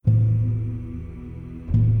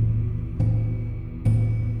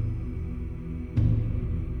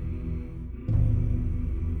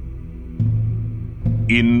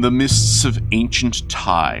In the mists of ancient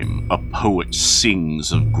time, a poet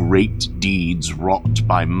sings of great deeds wrought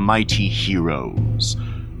by mighty heroes,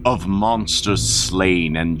 of monsters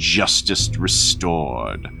slain and justice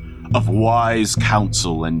restored, of wise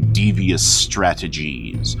counsel and devious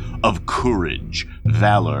strategies, of courage,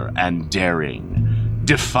 valor, and daring,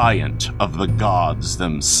 defiant of the gods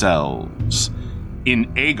themselves.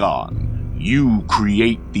 In Agon, you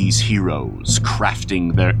create these heroes,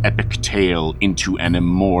 crafting their epic tale into an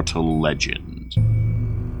immortal legend.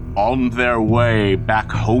 On their way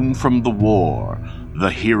back home from the war, the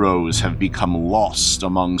heroes have become lost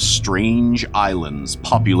among strange islands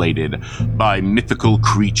populated by mythical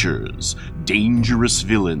creatures, dangerous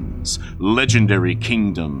villains, legendary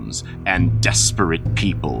kingdoms, and desperate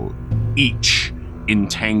people, each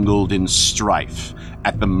entangled in strife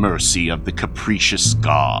at the mercy of the capricious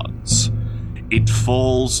gods. It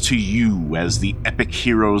falls to you as the epic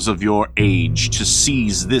heroes of your age to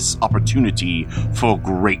seize this opportunity for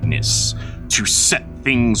greatness, to set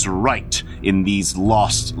things right in these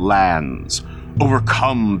lost lands,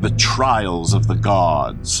 overcome the trials of the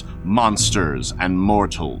gods, monsters, and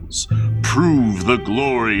mortals, prove the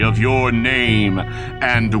glory of your name,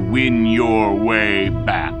 and win your way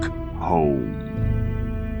back home.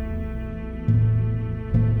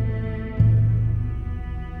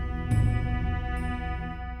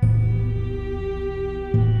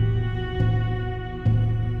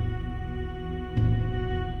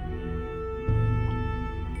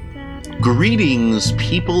 Greetings,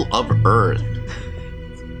 people of Earth.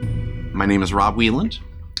 My name is Rob Wieland.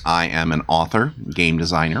 I am an author, game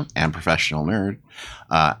designer, and professional nerd.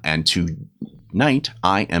 And tonight,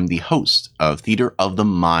 I am the host of Theater of the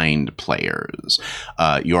Mind Players,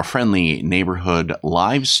 your friendly neighborhood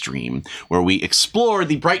live stream where we explore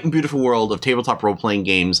the bright and beautiful world of tabletop role-playing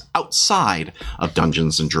games outside of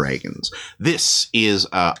Dungeons & Dragons. This is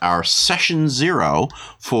our session 0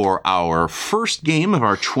 for our first game of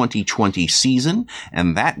our 2020 season,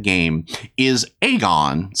 and that game is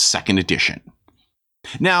Agon 2nd Edition.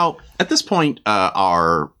 Now, at this point,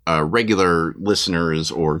 our regular listeners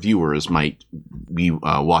or viewers might be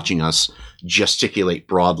watching us gesticulate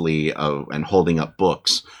broadly and holding up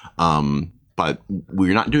books, but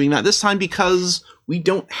we're not doing that this time because we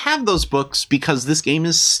don't have those books because this game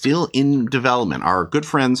is still in development. Our good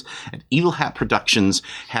friends at Evil Hat Productions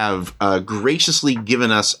have graciously given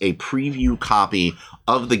us a preview copy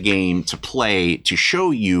of the game to play, to show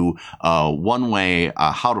you one way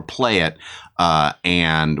how to play it.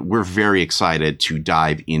 And we're very excited to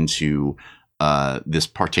dive into this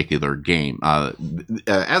particular game.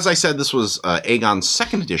 As I said, this was Agon's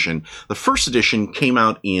 2nd edition. The 1st edition came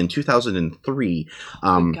out in 2003.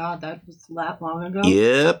 Oh my God, that was that long ago?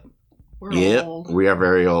 Yep. We're old. We are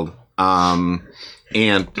very old. And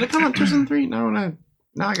did it come out in 2003? No.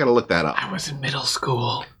 Now I gotta look that up. I was in middle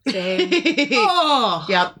school. Same. Oh!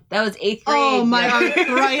 Yep. That was 8th grade. Oh, my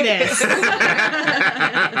arthritis.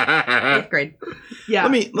 8th grade. Yeah.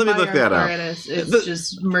 Let me look that up. It's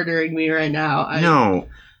just murdering me right now.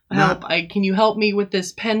 Can you help me with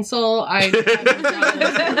this pencil? I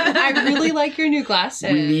really like your new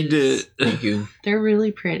glasses. We need to. Thank you. They're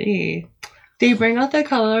really pretty. They bring out the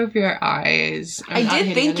color of your eyes. I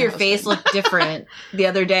did think your face looked different the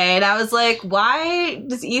other day, and I was like, why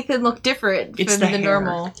does Ethan look different It's from the the hair.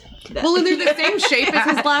 normal? Well, and they're the same shape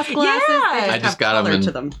as his last glasses. Yeah. They I just got color them to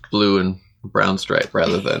in them. blue and brown stripe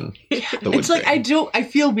rather than the wood It's like grain. I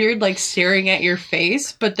feel weird like staring at your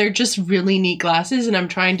face, but they're just really neat glasses, and I'm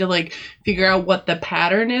trying to like figure out what the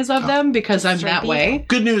pattern is of them because I'm that Stripey. way.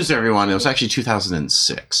 Good news, everyone. It was actually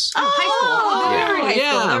 2006. Oh, high school. Yeah. High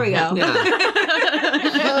school. There we go. Yeah.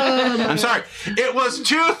 I'm sorry. It was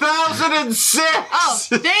 2006. Oh,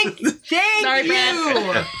 thank Sorry, you.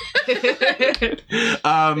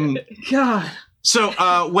 God. So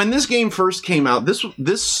when this game first came out,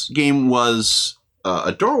 this game was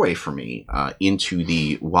a doorway for me into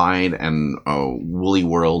the wide and woolly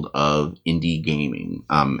world of indie gaming,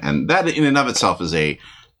 and that in and of itself is a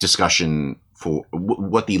discussion for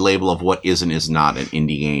what the label of what is and is not an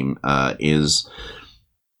indie game is.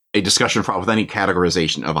 A discussion for with any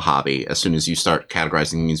categorization of a hobby. As soon as you start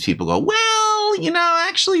categorizing things, people go, well,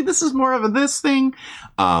 actually, this is more of a this thing.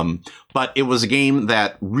 But it was a game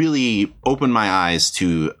that really opened my eyes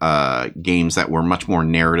to games that were much more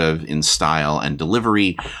narrative in style and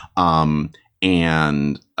delivery,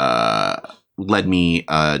 and led me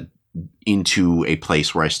into a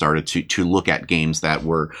place where I started to look at games that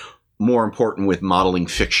were more important with modeling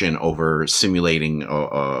fiction over simulating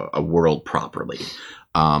a world properly.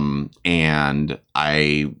 And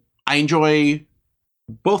I enjoy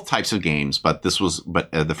both types of games, but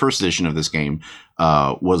the first edition of this game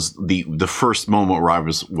was the first moment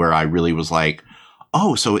where I really was like,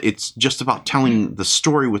 oh, so it's just about telling the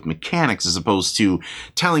story with mechanics as opposed to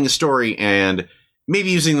telling a story and maybe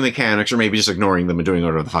using the mechanics or maybe just ignoring them and doing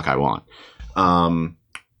whatever the fuck I want.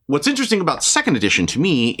 What's interesting about second edition to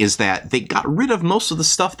me is that they got rid of most of the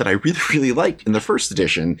stuff that I really, really liked in the first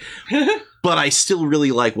edition, but I still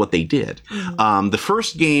really like what they did. Mm-hmm. The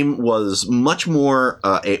first game was much more,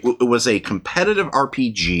 it was a competitive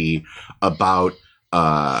RPG about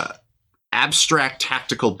abstract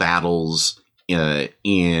tactical battles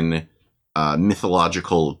in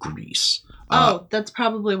mythological Greece. That's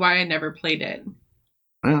probably why I never played it.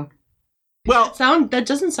 Yeah. Well, That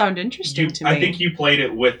doesn't sound interesting to me. I think you played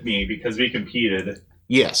it with me because we competed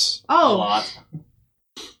yes. a lot.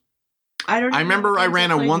 I remember I ran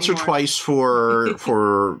it once or twice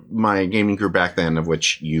for my gaming group back then, of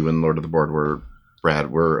which you and Lord of the Board were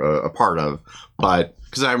a part of, but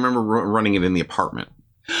because I remember running it in the apartment.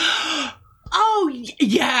 Oh,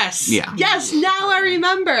 yes. Yeah. Yes, now I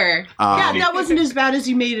remember. Yeah, that wasn't as bad as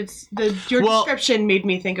you made it. Your description made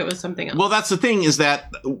me think it was something else. Well, that's the thing, is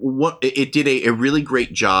that what it did a really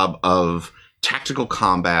great job of tactical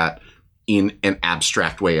combat in an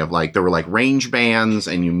abstract way of like, there were like range bands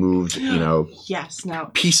and you moved, yes,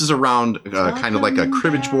 now pieces around kind of like a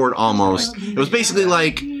cribbage board almost. It was basically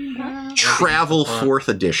like Travel 4th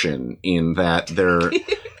edition in that they're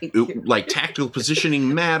like tactical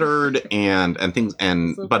positioning mattered and things,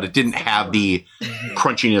 but it didn't have the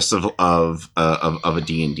crunchiness of a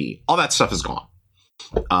D&D. All that stuff is gone.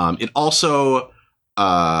 It also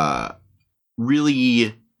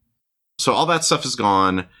really, so all that stuff is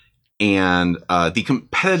gone, and the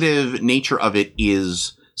competitive nature of it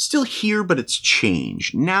is still here, but it's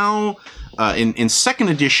changed. Now, in second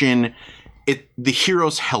edition, the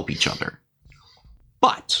heroes help each other,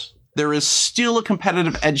 but there is still a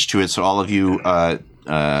competitive edge to it. So all of you,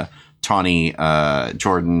 Tawny,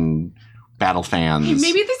 Jordan, battle fans. Hey,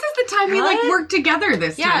 maybe this is the time we work together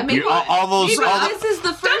this time. Yeah, maybe this is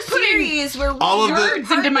the first series where all we of the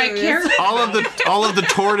words into my character. all of the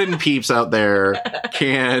Torden peeps out there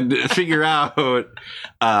can figure out.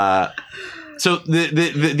 So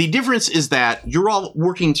the difference is that you're all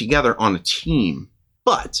working together on a team,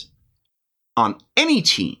 but on any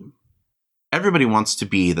team, everybody wants to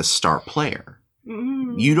be the star player.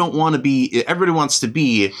 You don't want to be. Everybody wants to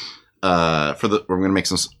be. We're going to make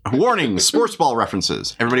some warning sports ball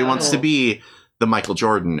references. Everybody wants to be the Michael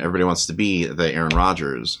Jordan. Everybody wants to be the Aaron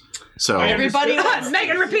Rodgers. So everybody wants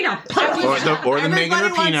Megan Rapinoe. or the Megan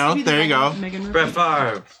Rapinoe. There you go. Brett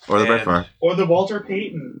Favre. Or the Brett Favre. Or the Walter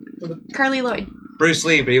Payton. Carly Lloyd. Bruce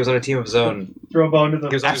Lee, but he was on a team of his own. Throw a bone to the...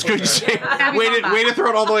 I was going to say, way to throw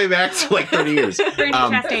it all the way back to like 30 years.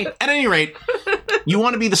 At any rate, you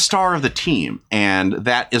want to be the star of the team, and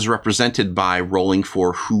that is represented by rolling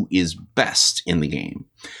for who is best in the game.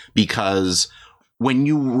 Because when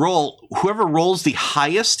you roll, whoever rolls the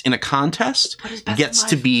highest in a contest gets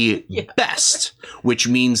to be best, which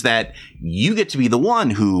means that you get to be the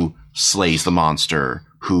one who slays the monster,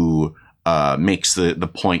 who makes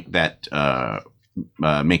the point that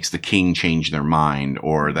makes the king change their mind,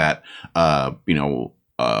 or that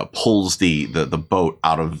pulls the boat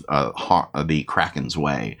out of the Kraken's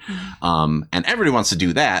way. And everybody wants to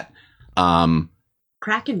do that.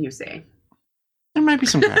 Kraken, you say? There might be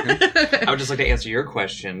some Kraken. I would just like to answer your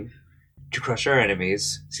question. To crush our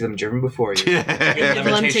enemies, see them driven before you. The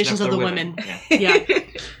limitations of the women. Yeah.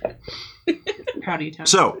 Proud of you, Tom.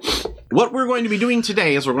 So, what we're going to be doing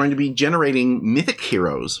today is we're going to be generating mythic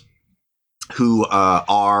heroes who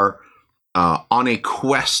are on a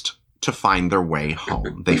quest to find their way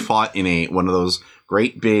home. They fought in one of those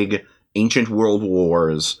great big ancient world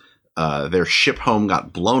wars. Their ship home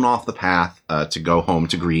got blown off the path to go home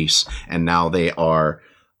to Greece, and now they are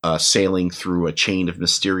sailing through a chain of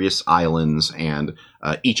mysterious islands, and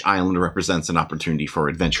each island represents an opportunity for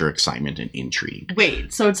adventure, excitement, and intrigue.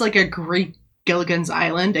 Wait, so it's like a Greek Gilligan's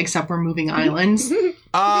Island, except we're moving islands?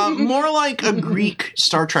 More like a Greek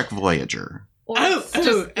Star Trek Voyager. Like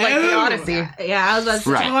the Odyssey. Yeah, I was about to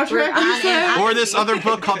say. Right. Or this other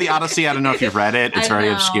book called The Odyssey. I don't know if you've read it. It's very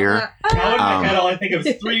obscure. Now in my head, all I think of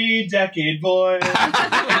is 3-decade boy.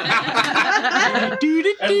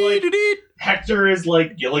 And like Hector is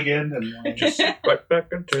like Gilligan, and like, just right back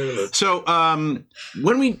into it. So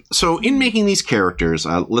in making these characters,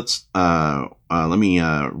 let me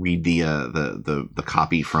read the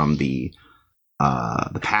copy from the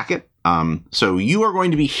packet. So you are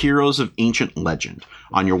going to be heroes of ancient legend.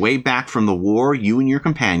 On your way back from the war, you and your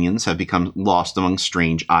companions have become lost among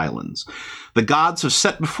strange islands. The gods have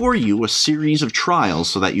set before you a series of trials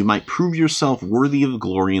so that you might prove yourself worthy of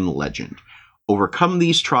glory and legend. Overcome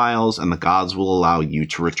these trials, and the gods will allow you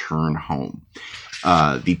to return home.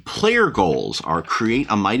 The player goals are create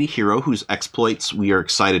a mighty hero whose exploits we are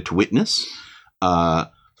excited to witness.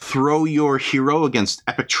 Throw your hero against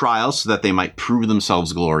epic trials so that they might prove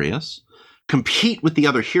themselves glorious. Compete with the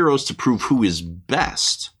other heroes to prove who is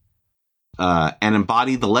best. And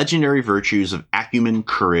embody the legendary virtues of acumen,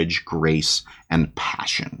 courage, grace, and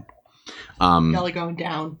passion. Belly going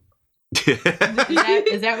down.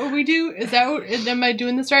 Is that what we do? Am I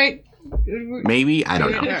doing this right? Maybe, I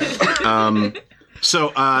don't know.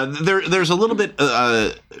 So there's a little bit.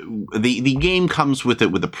 The game comes with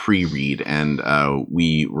a pre-read, and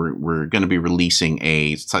we're going to be releasing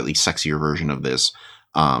a slightly sexier version of this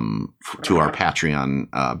to our Patreon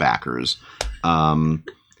backers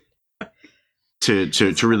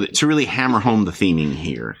to really hammer home the theming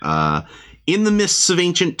here. In the mists of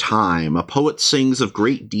ancient time, a poet sings of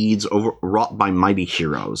great deeds wrought by mighty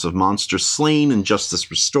heroes, of monsters slain and justice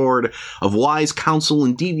restored, of wise counsel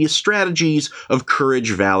and devious strategies, of courage,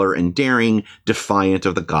 valor, and daring, defiant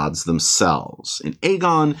of the gods themselves. In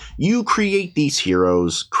Agon, you create these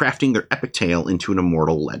heroes, crafting their epic tale into an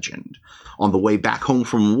immortal legend. On the way back home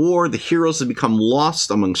from war, the heroes have become lost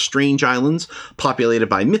among strange islands, populated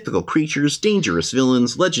by mythical creatures, dangerous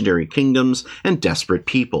villains, legendary kingdoms, and desperate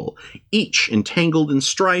people, each entangled in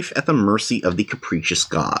strife at the mercy of the capricious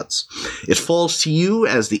gods. It falls to you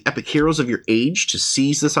as the epic heroes of your age to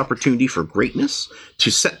seize this opportunity for greatness, to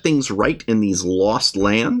set things right in these lost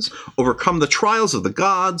lands, overcome the trials of the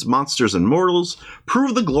gods, monsters, and mortals,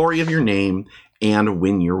 prove the glory of your name, and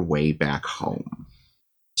win your way back home.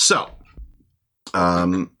 So,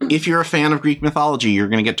 if you're a fan of Greek mythology, you're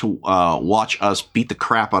going to get to watch us beat the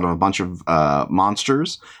crap out of a bunch of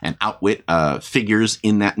monsters and outwit figures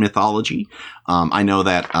in that mythology. I know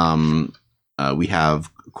that we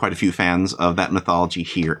have quite a few fans of that mythology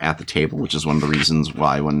here at the table, which is one of the reasons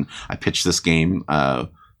why when I pitched this game,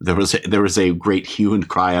 there was a great hue and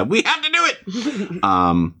cry of, we have to do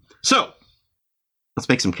it! So, let's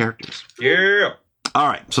make some characters. Yeah! All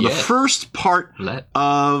right, so the first part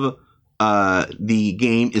of the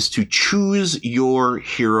game is to choose your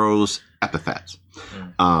hero's epithet.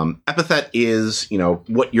 Epithet is,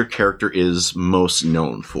 what your character is most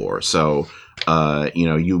known for. So,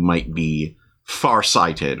 you might be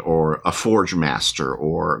far-sighted, or a forge master,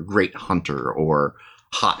 or great hunter, or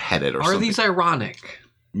hot-headed, or something. Are these ironic?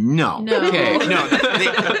 No. Okay. No.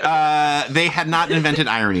 They had not invented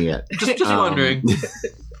irony yet. Just wondering.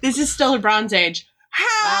 This is still a Bronze Age.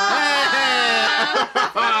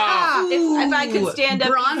 If I could stand up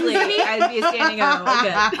easily, I'd be standing up.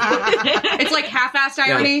 Okay. It's like half-assed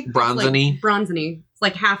irony. Bronzany. Bronzany. It's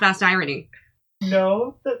like half-assed irony.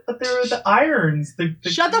 No, but there are the irons.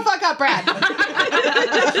 Shut the fuck up, Brad.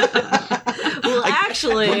 Well,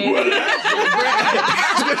 actually, I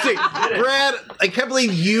was gonna say, Brad, I can't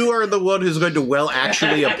believe you are the one who's going to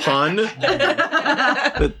actually a pun.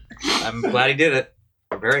 I'm glad he did it.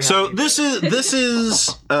 I'm very happy. So this is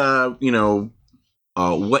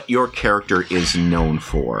what your character is known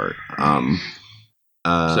for.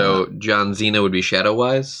 So John Cena would be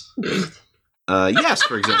Shadowwise? Yes,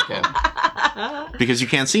 for example. Because you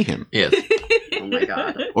can't see him. Yes. Oh my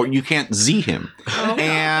god. Or you can't Z him.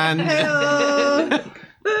 And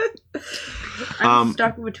I'm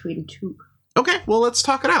stuck between two. okay, well, let's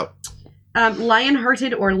talk it out.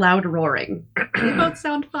 Lion-hearted or loud roaring. They both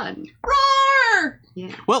sound fun. Roar!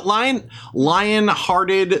 Yeah. Well,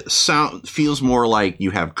 lion-hearted sound feels more like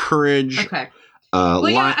you have courage. Okay. Well,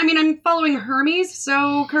 yeah, I mean, I'm following Hermes,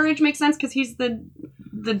 so courage makes sense because he's the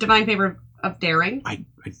divine favor of daring. I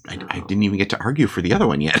didn't even get to argue for the other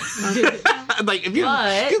one yet. Like, if you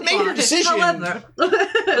made your decision, however,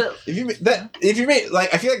 if you made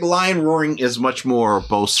like, I feel like lion roaring is much more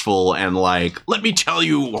boastful and like, let me tell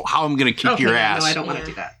you how I'm going to kick your ass. No, I don't want to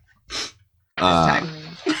do that.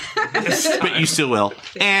 But you still will.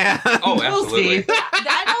 And Oh, absolutely.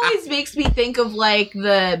 that always makes me think of like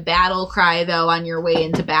the battle cry though on your way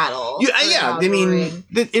into battle. Yeah. I mean,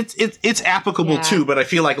 it's applicable too. But I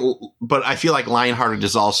feel like Lionhearted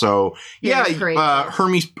is also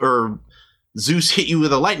Hermes or Zeus hit you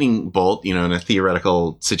with a lightning bolt. In a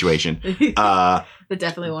theoretical situation. That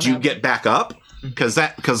definitely won't. Do you get back up? Because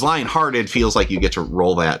Lionhearted feels like you get to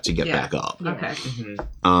roll that to get back up. Okay.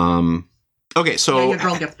 Mm-hmm. Okay, so your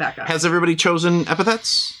girl gets back up. Has everybody chosen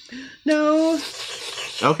epithets? No.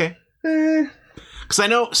 Okay. Because I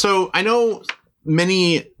know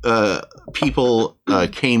many people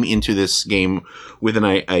came into this game with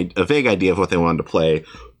a vague idea of what they wanted to play.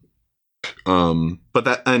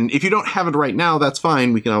 And if you don't have it right now, that's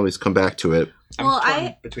fine. We can always come back to it. I'm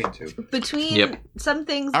torn between two. Some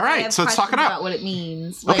things. All right, I have so let's talk it questions out. about what it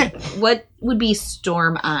means. Okay. Like, what would be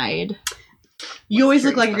storm-eyed? You always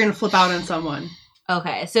look like you're gonna flip out on someone.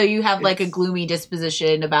 Okay, so you have like a gloomy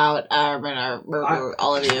disposition about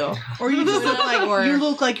all of you. Or you just look like you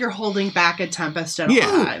look like you're holding back a tempest at all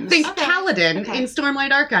times. Think Paladin in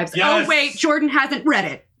Stormlight Archives. Yes. Oh wait, Jordan hasn't read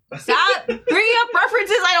it. Stop bringing up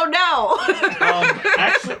references I don't know.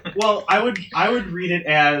 Actually, well, I would read it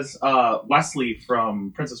as Wesley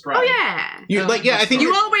from Princess Bride. Oh yeah. I think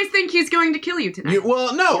You always think he's going to kill you tonight.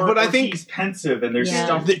 Or I think he's pensive and there's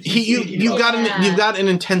stuff. You've got an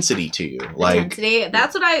intensity to you. Like Intensity.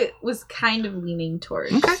 That's what I was kind of leaning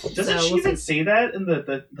towards. Okay. Doesn't she even say that in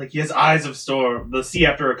the he has eyes of storm, the sea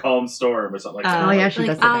after a calm storm, or something like that? Oh, yeah, she like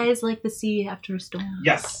does say that. eyes like the sea after a storm.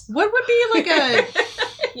 Yes. What would be like a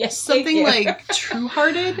Yes, something like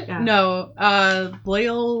true-hearted? Yeah. No,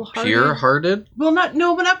 loyal-hearted. Pure-hearted? Well, but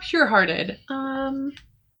not pure-hearted.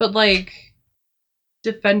 But like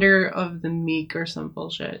defender of the meek or some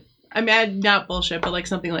bullshit. I mean, not bullshit, but like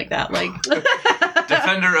something like that. Like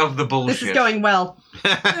Defender of the bullshit. This is going well.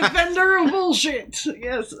 defender of bullshit.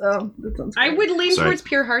 Yes, that sounds. I great. would lean Sorry. towards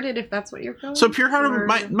pure-hearted if that's what you're going. So pure-hearted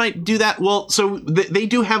Or- might do that. Well, so they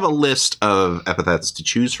do have a list of epithets to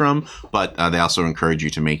choose from, but they also encourage you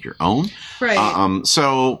to make your own. Right.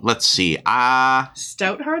 So let's see.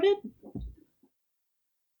 Stout-hearted.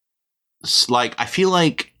 Like I feel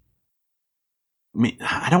like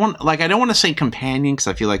I don't want to say companion because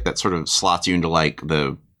I feel like that sort of slots you into like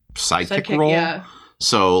the sidekick role. Yeah.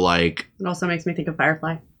 So like It also makes me think of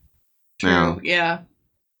Firefly. True. Yeah.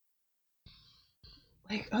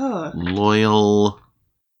 Like loyal.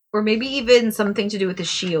 Or maybe even something to do with the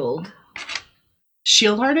shield.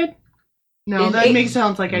 shield-hearted. No, It- that it- makes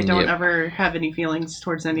sounds like I don't Yep. ever have any feelings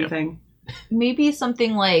towards anything. Maybe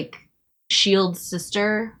something like Shield's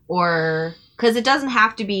sister, or because it doesn't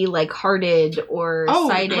have to be like hearted or Oh,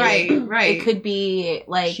 sighted. right. It could be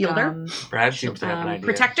like Shielder? Brad seems to have an idea.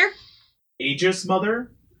 Protector? Aegis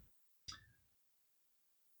Mother.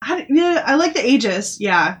 I like the Aegis.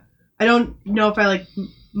 Yeah, I don't know if I like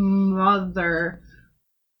Mother.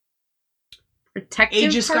 Protective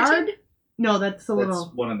Aegis hearted? Guard. No, that's a That's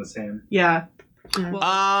little. one and the same. Yeah.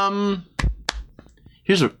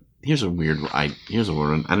 Here's a weird one. Here's a weird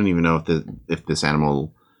one. I don't even know if this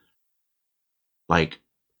animal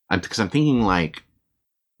because I'm thinking like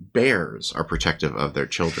bears are protective of their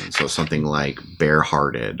children, so something like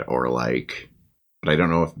bear-hearted or like. But I don't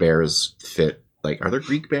know if bears fit. Like, are there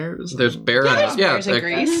Greek bears? There's bear. There's Yeah, bears in like-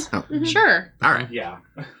 Greece. Oh. Sure. All right. Yeah.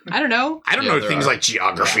 I don't know. I don't Yeah, know there things are. like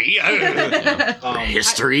geography,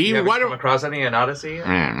 history. You Why haven't come don't? across any in Odyssey?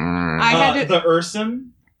 I had to. The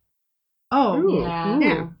Urson. Oh, Yeah.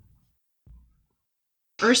 Yeah.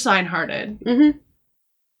 Ursine-hearted. Mm-hmm.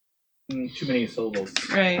 Too many syllables.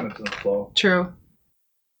 Right. Kind of doesn't flow. True.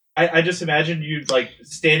 I just imagine you like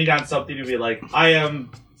standing on something to be like, I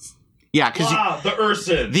am Yeah, because the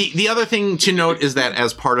Urson. the other thing to note is that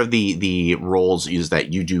as part of the roles is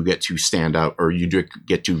that you do get to stand out, or you do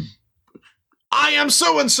get to. I am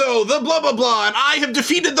so and so, the blah blah blah, and I have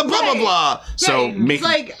defeated the blah blah blah. So Right. make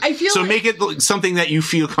like I feel so like, make it something that you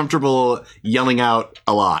feel comfortable yelling out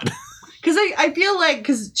a lot. because I feel like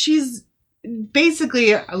because she's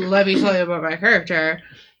basically let me tell you about my character.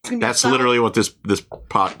 It's gonna be That's solid. literally what this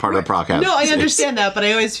part of the podcast. No, I is. understand that, but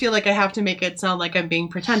I always feel like I have to make it sound like I'm being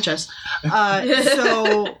pretentious.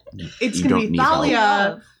 So it's You going don't to be need help.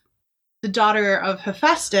 Thalia, the daughter of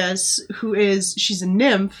Hephaestus, she's a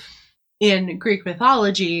nymph in Greek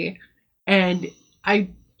mythology, and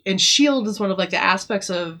Shield is one of like the aspects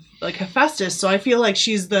of like Hephaestus. So I feel like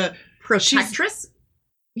she's the Protectress?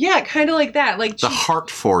 yeah, kind of like that, like The Heart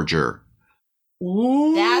Forger.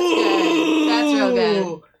 Ooh. That's good. That's real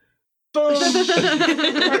good.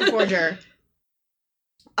 Heart forger.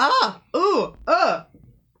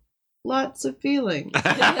 Lots of feelings.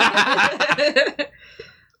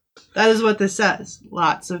 That is what this says.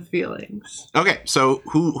 Lots of feelings. Okay, so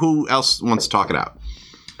who else wants to talk it out?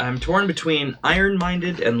 I'm torn between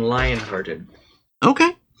iron-minded and lion-hearted.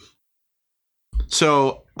 Okay.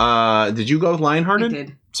 So, did you go with I Lionhearted?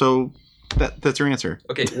 did. So that's your answer.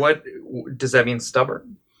 Okay, what does that mean?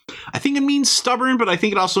 Stubborn? I think it means stubborn, but I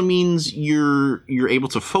think it also means you're able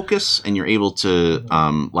to focus and you're able to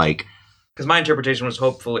Because my interpretation was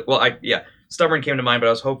hopefully, stubborn came to mind, but I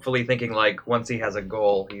was hopefully thinking like once he has a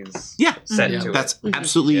goal, he's set Yeah. to that's it.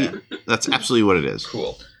 absolutely that's absolutely what it is.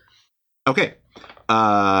 Cool. Okay.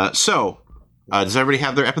 So Does everybody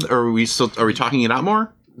have their epithet? Or are we talking it out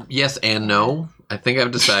more? Yes and no. I think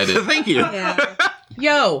I've decided. Thank you. Yeah.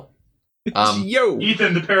 Yo. Yo.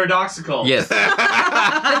 Ethan, the paradoxical. Yes.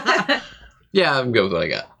 Yeah, I'm good with what I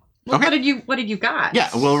got. Well, Okay. what did you got? Yeah,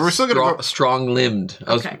 well, we're still going to Strong-limbed.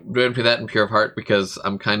 I was Okay. ready for that in Pure of Heart because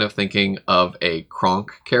I'm kind of thinking of a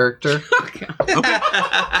Kronk character.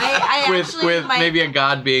 I with actually might, maybe a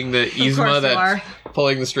god being the course Yzma you that's are.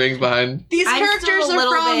 pulling the strings behind. These I'm characters still a are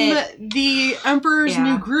little from the Emperor's Yeah.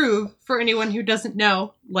 New Groove, for anyone who doesn't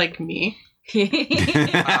know, like me. You should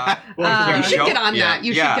get on Yeah. that.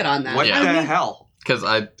 You should get on that. What Yeah. the hell? Because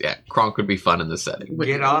Kronk would be fun in this setting.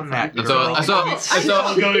 Get on that. And so, All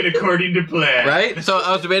going according to plan. right? So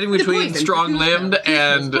I was debating between strong-limbed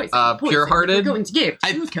and pure-hearted. We're going to give.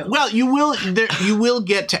 well, you will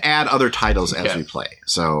get to add other titles as Okay. we play.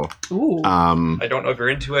 So, Ooh. I don't know if you're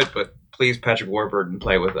into it, but please, Patrick Warburton,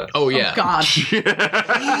 play with us. Oh, yeah. Oh, God. God,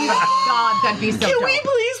 that'd be so dope. please play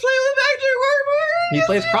with Patrick Warburton? He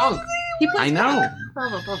plays Kronk. I know.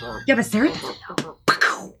 Yeah, but Sarah...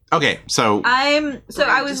 Okay, so I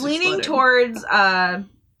was just leaning exploded. towards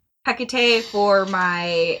Hecate for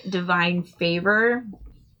my divine favor,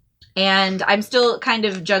 and I'm still kind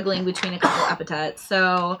of juggling between a couple epithets.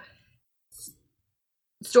 So,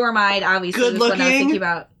 Storm-eyed obviously Good was what I was looking. thinking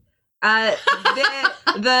about.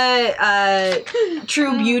 The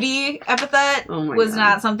true beauty epithet Oh my was God.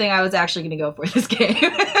 not something I was actually going to go for this game.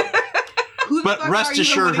 Who the But fuck rest are you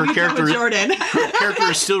assured, and her what have you done with character- Jordan. her character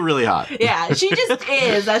is still really hot. Yeah, she just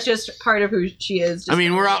is. That's just part of who she is. I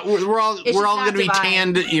mean, we're all It's just going not to be divine.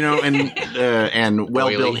 tanned, and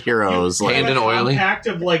well-built Oily. heroes. Like, Tanned and oily. Compact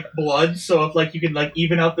of like blood, so if like you can like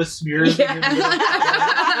even out the smears. in your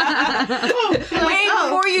Yeah. mirror. Wait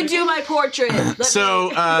before you do my portrait. so,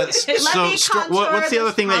 me what's the contour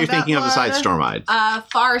other thing that you're this thinking of besides combat Storm-eyed?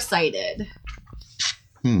 Farsighted.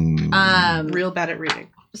 Real bad at reading.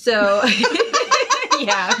 So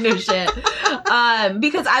yeah, no shit.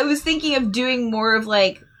 Because I was thinking of doing more of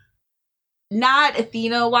like not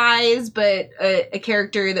Athena wise, but a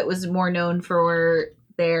character that was more known for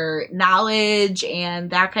their knowledge and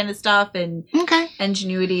that kind of stuff and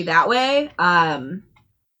ingenuity that way.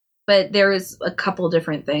 But there was a couple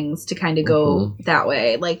different things to kind of go that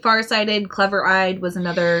way. Like Farsighted, Clever-eyed was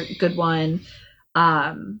another good one.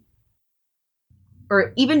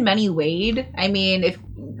 Or even Many Wade. I mean, if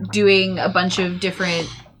doing a bunch of different...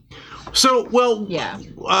 So, well, Yeah.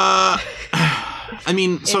 I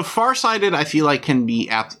mean, so Farsighted, I feel like can be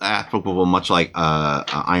applicable, much like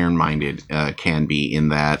Iron-minded can be, in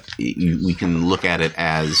that we can look at it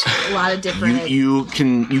as A lot of different... you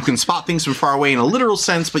can spot things from far away in a literal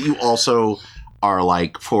sense, but you also are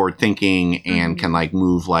like forward thinking and can like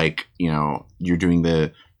move like, you're doing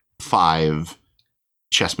the 5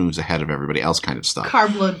 chess moves ahead of everybody else kind of stuff.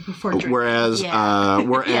 Carb load before drinking. Whereas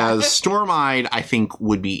Yeah. Storm-eyed, I think,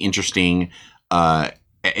 would be interesting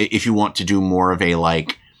if you want to do more of a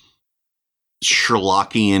like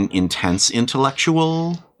Sherlockian intense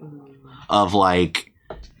intellectual of like,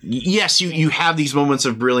 yes, you have these moments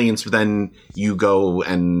of brilliance, but then you go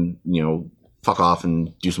and fuck off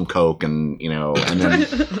and do some coke and and then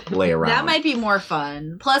lay around. That might be more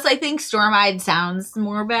fun. Plus, I think Storm-eyed sounds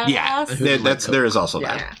more badass. Yeah, there is also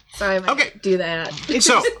that. Yeah. So I might do that. It's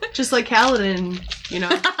So- just like Kaladin,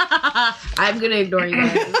 I'm going to ignore you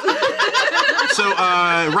guys. So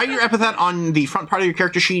write your epithet on the front part of your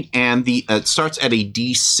character sheet, and it starts at a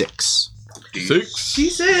D6.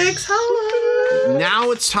 D6, hello.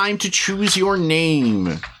 Now it's time to choose your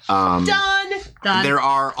name. Done. There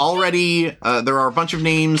are already there are a bunch of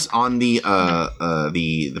names on the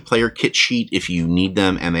player kit sheet if you need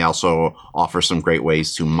them, and they also offer some great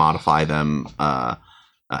ways to modify them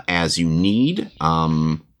as you need.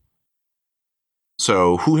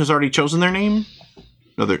 So who has already chosen their name?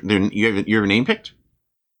 No, you have your name picked.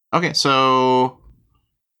 Okay, so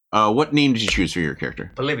what name did you choose for your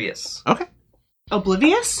character? Polybius. Okay.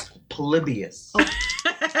 Oblivious? Polybius.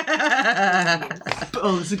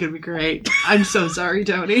 Oh, this is gonna be great. I'm so sorry,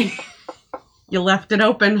 Tony. You left it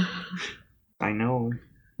open. I know.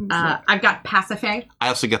 I've got Pasiphae. I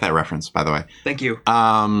also get that reference, by the way. Thank you.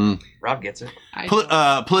 Um, Rob gets it.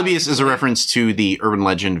 Polybius is a reference to the urban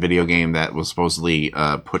legend video game that was supposedly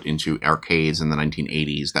put into arcades in the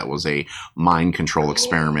 1980s. That was a mind control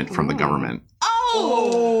experiment from the government.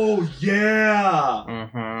 Oh yeah.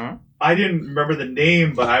 Mm-hmm. I didn't remember the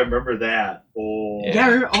name, but I remember that. Oh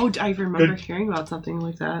Yeah. I remember Good. hearing about something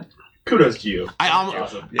like that. Kudos to you. I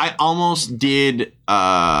almost did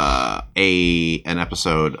an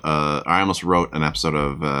episode. I almost wrote an episode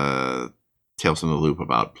of Tales from the Loop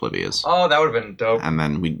about Polybius. Oh, that would have been dope. And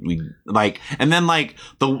then we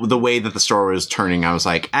the way that the story was turning, I was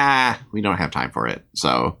like, we don't have time for it.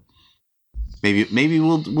 So maybe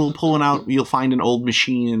we'll pull one out. You'll find an old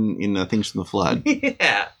machine in Things from the Flood.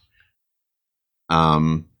 Yeah.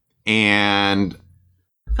 And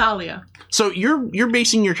Thalia. So you're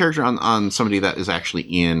basing your character on somebody that is actually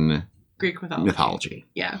in Greek mythology.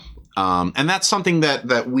 Yeah. And that's something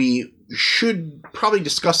that we should probably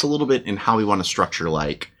discuss a little bit in how we want to structure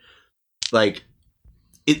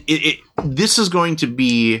this is going to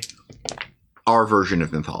be our version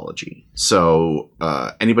of mythology. So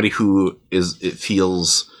anybody who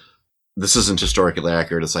feels this isn't historically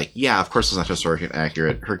accurate, it's like, yeah, of course it's not historically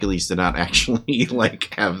accurate. Hercules did not actually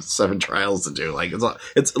have 7 trials to do. Like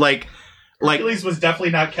it's like Hercules was definitely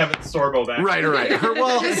not Kevin Sorbo back. Right.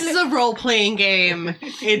 Well, this is a role playing game.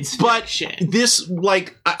 It's fiction. This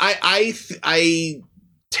I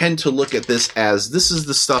tend to look at this as this is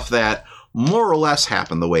the stuff that more or less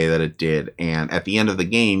happened the way that it did, and at the end of the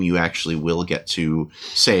game, you actually will get to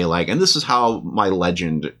say and this is how my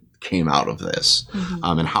legend came out of this,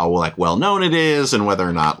 and how well known it is, and whether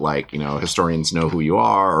or not historians know who you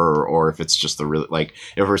are, or if it's just the really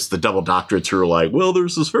if it's the double doctorates who are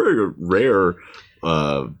there's this very rare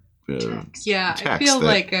text I feel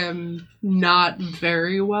not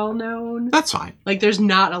very well known. That's fine. There's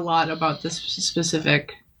not a lot about this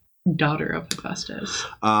specific daughter of Hephaestus.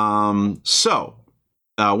 So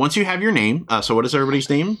once you have your name, so what is everybody's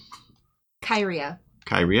name? Kyria.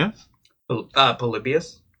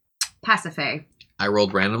 Polybius. Pasiphae. I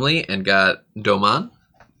rolled randomly and got Doman.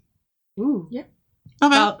 Ooh, yeah.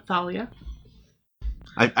 Thalia.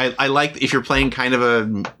 I like if you're playing kind of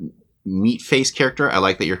a meat face character. I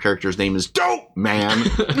like that your character's name is Dope Man.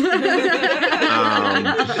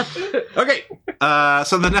 Okay,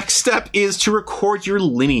 so the next step is to record your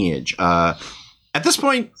lineage. At this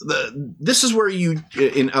point, this is where you,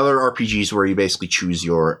 in other RPGs, where you basically choose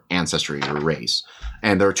your ancestry, your race.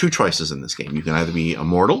 And there are 2 choices in this game. You can either be a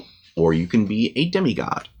mortal, or you can be a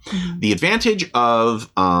demigod. Mm-hmm. The advantage of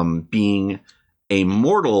being a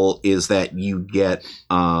mortal is that you get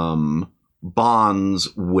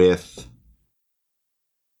bonds with...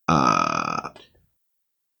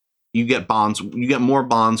 you get more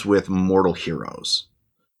bonds with mortal heroes.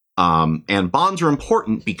 And bonds are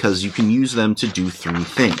important because you can use them to do 3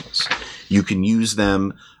 things. You can use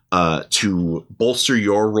them to bolster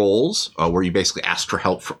your roles, where you basically ask for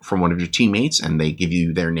help from one of your teammates, and they give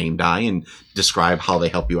you their name die and describe how they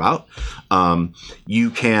help you out.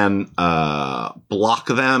 You can block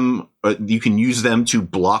them. You can use them to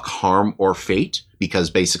block harm or fate, because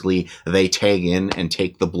basically they tag in and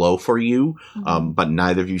take the blow for you, but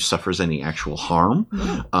neither of you suffers any actual harm.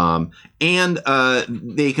 And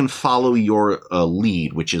they can follow your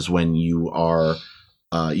lead, which is when you are...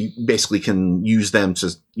 you basically can use them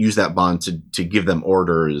to use that bond to give them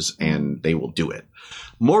orders, and they will do it.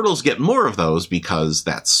 Mortals get more of those because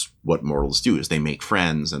that's what mortals do, is they make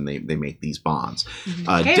friends and they make these bonds.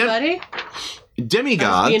 Hey, buddy.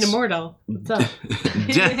 Demigods. Being immortal. What's up?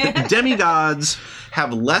 Demigods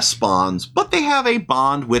have less bonds, but they have a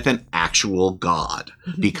bond with an actual god,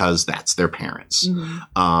 because that's their parents.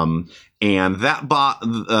 And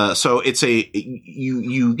that so it's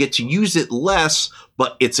you get to use it less,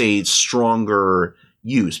 but it's a stronger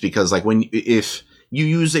use, because if you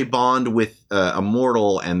use a bond with a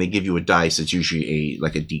mortal and they give you a dice, it's usually a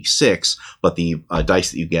D6, but the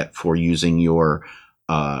dice that you get for using your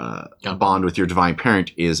bond with your divine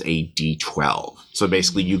parent is a D12. So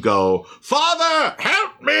basically you go, Father,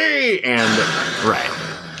 help me! And right.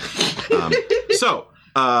 So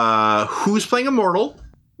who's playing a mortal?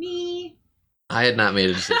 Me. I had not made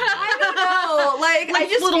a decision. I don't know. I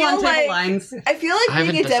just little on feel table like lines. I feel like I being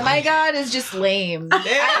a haven't decided. demigod is just lame. I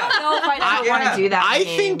don't know if I want to do that. I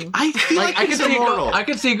game. feel like I it's could see immortal. I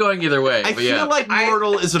could see going either way. I but feel yeah. like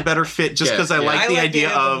mortal is a better fit, just because I like the idea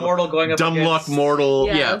of mortal going up dumb luck against... mortal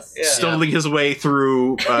Yes. stumbling his way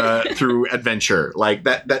through through adventure. Like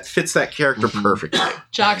that fits that character perfectly.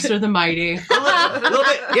 Jocks are the mighty. A little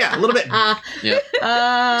bit, yeah, a little bit.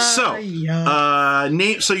 So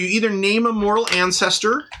you either name a mortal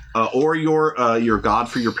ancestor or your god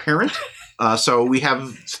for your parent. So we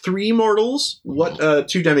have 3 mortals. What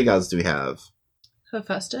 2 demigods do we have?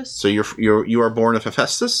 Hephaestus. So you are born of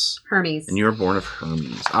Hephaestus, Hermes. and you are born of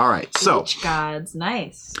Hermes. All right. So Beach gods,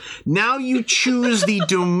 nice. now you choose the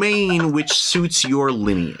domain which suits your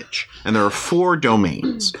lineage, and there are 4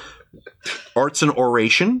 domains: arts and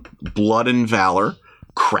oration, blood and valor,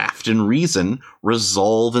 craft and reason,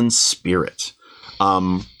 resolve and spirit.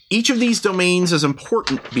 Each of these domains is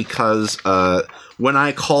important because when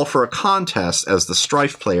I call for a contest as the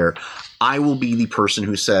Strife player, I will be the person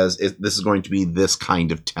who says this is going to be this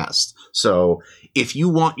kind of test. So if you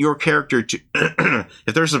want your character to,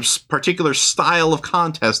 if there's a particular style of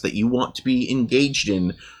contest that you want to be engaged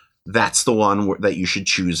in, that's the one that you should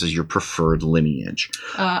choose as your preferred lineage.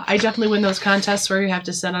 I definitely win those contests where you have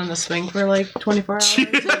to sit on the swing for like 24 hours.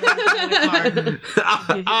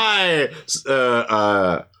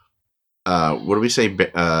 What do we say?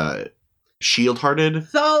 Shield-hearted?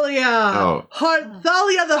 Thalia! Oh.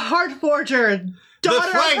 Thalia the Heart Forger! The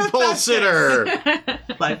flagpole sitter!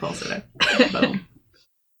 Flagpole sitter.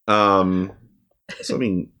 Boom. So let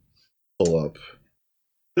me pull up.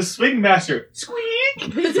 The swing master. Squeak!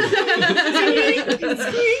 Squeak!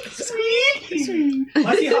 Squeak! Squeak!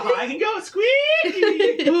 Let's see how high I can go.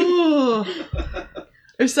 Squeak! Ooh.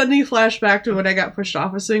 It suddenly flashed back to when I got pushed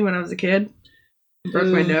off a swing when I was a kid.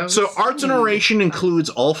 Broke my nose. So arts and oration includes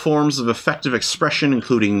all forms of effective expression,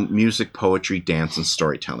 including music, poetry, dance, and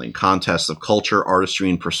storytelling. Contests of culture, artistry,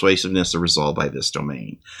 and persuasiveness are resolved by this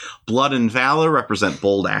domain. Blood and valor represent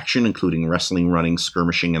bold action, including wrestling, running,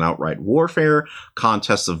 skirmishing, and outright warfare.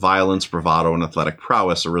 Contests of violence, bravado, and athletic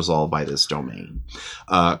prowess are resolved by this domain.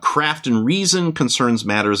 Craft and reason concerns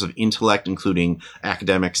matters of intellect, including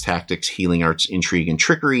academics, tactics, healing arts, intrigue, and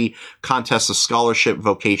trickery. Contests of scholarship,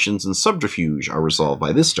 vocations, and subterfuge are resolved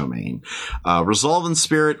by this domain. Resolve and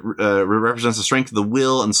spirit represents the strength of the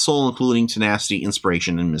will and soul, including tenacity,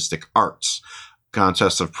 inspiration, and mystic arts.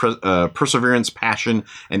 Contests of perseverance, passion,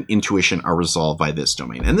 and intuition are resolved by this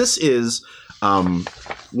domain. And this is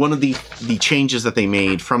one of the changes that they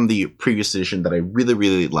made from the previous edition that I really,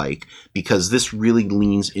 really like, because this really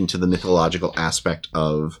leans into the mythological aspect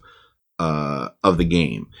of the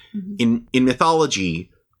game. Mm-hmm. In mythology,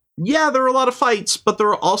 yeah, there are a lot of fights, but there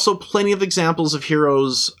are also plenty of examples of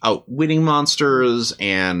heroes outwitting monsters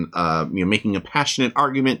and making a passionate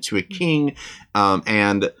argument to a king.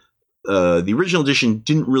 And the original edition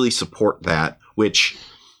didn't really support that, which,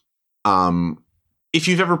 if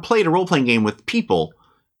you've ever played a role-playing game with people,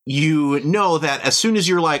 you know that as soon as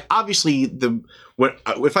you're like, obviously,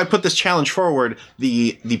 if I put this challenge forward,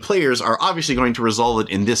 the players are obviously going to resolve it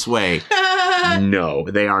in this way. No,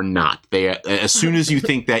 they are not. As soon as you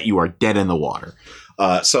think that, you are dead in the water.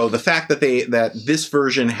 So the fact that this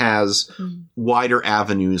version has wider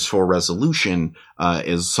avenues for resolution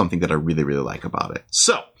is something that I really, really like about it.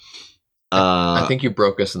 So I think you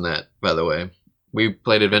broke us in that, by the way. We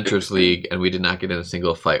played Adventurers League and we did not get in a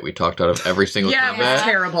single fight. We talked out of every single combat. Yeah, it was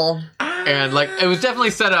terrible. And it was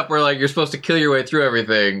definitely set up where you're supposed to kill your way through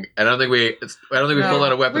everything. And I don't think we pulled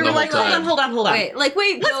out a weapon the whole time. Hold on. Wait, let's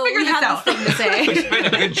figure this out. We spent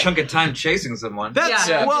a good chunk of time chasing someone.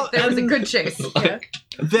 That was a good chase. Yeah.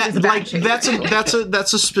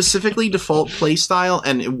 That's a specifically default play style,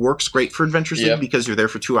 and it works great for Adventures League because you're there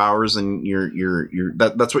for 2 hours and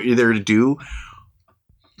that's what you're there to do.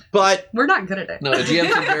 But we're not good at it. No, the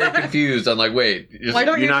GMs are very confused. I'm like, wait, why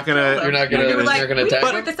don't you're not gonna attack?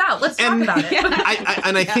 Work this out. Let's talk about it.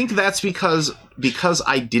 I think that's because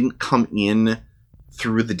I didn't come in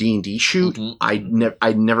through the D&D shoot. Mm-hmm.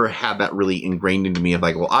 I never had that really ingrained into me of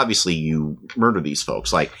well, obviously you murder these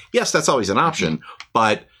folks. Yes, that's always an option,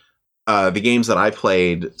 but the games that I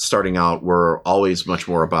played starting out were always much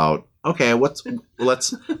more about, okay, let's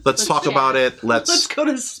talk about it. Let's go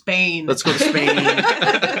to Spain. Let's go to Spain.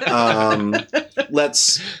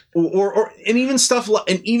 And even stuff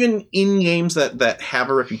and even in games that have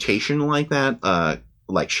a reputation like that,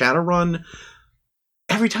 like Shadowrun.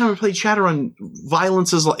 Every time I played Shadowrun,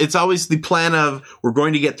 violence it's always the plan of we're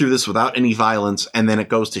going to get through this without any violence, and then it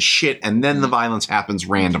goes to shit, and then the violence happens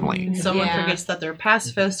randomly. Someone forgets that they're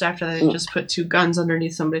pacifist after they just put 2 guns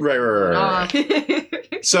underneath somebody's right.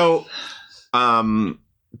 So, I'm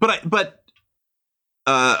glad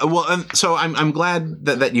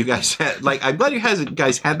that you guys had I'm glad you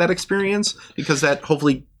guys had that experience, because that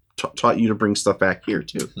hopefully taught you to bring stuff back here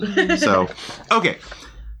too. So, okay.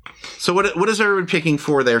 So what is everyone picking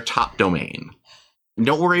for their top domain?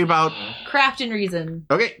 Don't worry about craft and reason.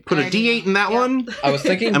 Okay, put a D8 in that one. I was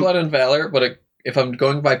thinking blood and valor, but if I'm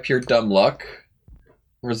going by pure dumb luck,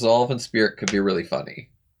 resolve and spirit could be really funny.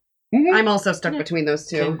 Mm-hmm. I'm also stuck between those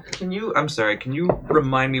two. Can you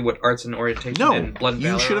remind me what arts and orientation and blood and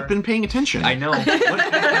valor you should have been paying attention. I know.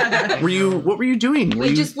 What were you doing?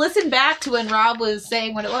 We just listened back to when Rob was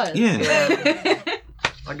saying what it was. Yeah.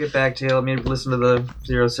 I'll get back to you. Let me listen to the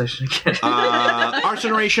Zero session again. Arts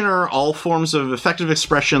and narration are all forms of effective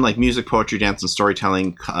expression like music, poetry, dance, and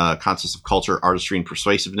storytelling, concepts of culture, artistry, and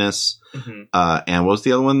persuasiveness. Mm-hmm. And what was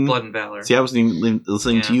the other one? Blood and valor. See, I was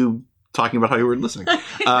listening to you talking about how you were listening.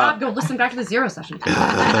 Rob, go listen back to the Zero session.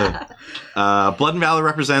 Blood and Valor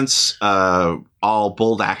represents all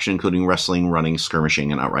bold action, including wrestling, running,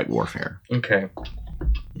 skirmishing, and outright warfare. Okay.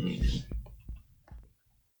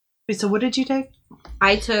 Wait, so what did you take?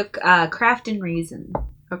 I took Craft and Reason.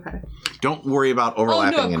 Okay. Don't worry about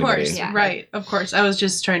overlapping of anybody. course. Yeah. Right, of course. I was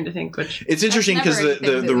just trying to think which. It's interesting because That's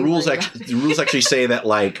never the anything that we rules worry the rules actually say that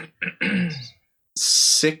like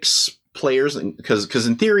 6 players, because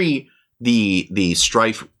in theory the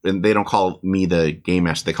strife, and they don't call me the game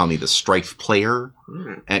master, they call me the strife player,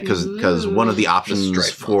 because one of the options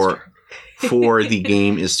for the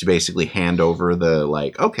game is to basically hand over the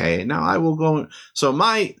like, okay, now I will go. So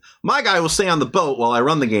my guy will stay on the boat while I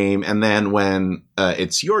run the game, and then when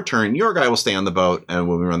it's your turn, your guy will stay on the boat, and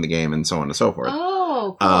when we run the game, and so on and so forth.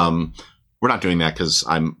 Oh, cool. We're not doing that because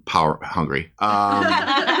I'm power hungry.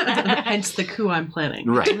 Hence the coup I'm planning.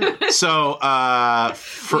 Right. So, We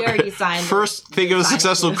already signed first think of a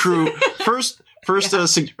successful crew. First,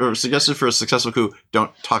 suggested for a successful coup, don't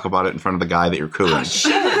talk about it in front of the guy that you're cooing. Oh,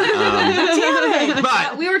 shit. Damn it.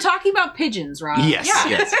 But we were talking about pigeons, Rob. yes, Yeah.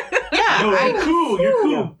 yes. Yeah. No, you're cool. You're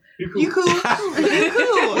cool. You cool. You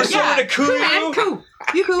cool. We're still gonna coup you. Cool.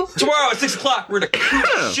 You cool. Tomorrow at 6 o'clock, we're gonna coup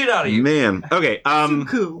the shit out of you. Man. Okay.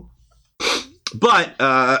 Cool. But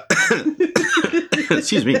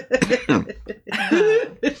excuse me.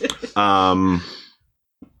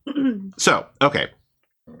 So okay.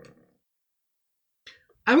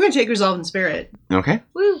 I'm going to take Resolve in Spirit. Okay.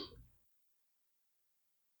 Woo.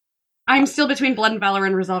 I'm still between Blood and Valor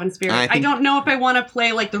and Resolve and Spirit. I don't know if I want to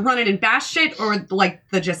play like the run in and bash shit or like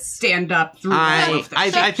the just stand up through all of the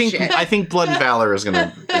shit. I think Blood and Valor is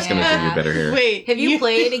gonna do you better here. Wait. Have you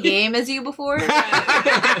played a game as you before? You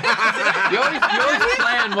always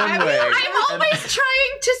plan one way. I'm always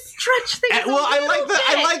trying to stretch things. Well, I like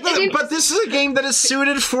that, but this is a game that is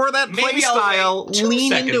suited for that play Maybe I'll style. wait 2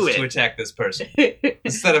 Lean seconds into to it. attack this person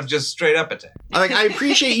instead of just straight up attack. Like, I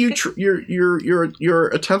appreciate your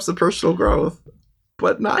attempts at personal growth,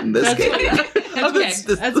 but not in this game.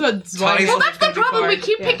 That's what's why. Well, that's the problem. We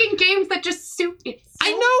keep picking games that just suit it.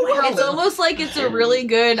 I know. It's almost like it's a really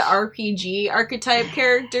good RPG archetype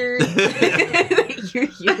character that you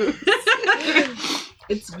use.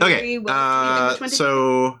 It's very well.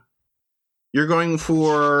 So you're going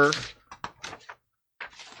for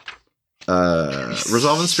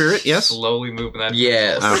Resolve in Spirit, yes? Slowly moving that.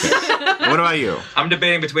 Yes. Okay. What about you? I'm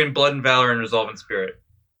debating between Blood and Valor and Resolve and Spirit.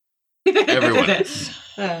 Everyone.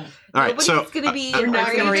 All right, so Nobody's gonna be We're in not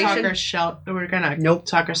going to orientation. talk ourselves. We're going to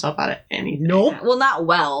talk ourselves out of anything. Well, not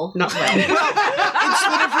well. Not well. it's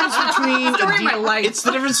the difference between Story of my life. it's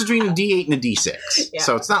the difference between a D8 and a D6. Yeah.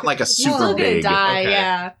 So it's not like a You're super still gonna big. die. okay.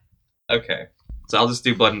 Yeah. Okay. So I'll just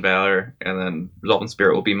do Blood and Valor, and then Resolve and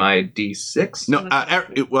Spirit will be my D6. No,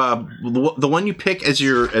 the one you pick as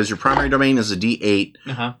your primary domain is a D8.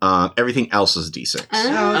 Uh-huh. Everything else is D6.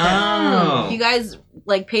 Oh. If you guys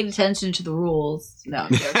like paid attention to the rules, no.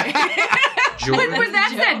 I'm joking. Jordan. With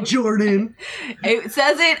that said, Jordan. It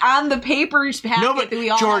says it on the paper packet No, but that we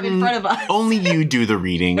all Jordan, have in front of us. only you do the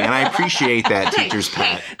reading, and I appreciate that, teacher's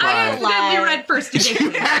pet. I But accidentally read first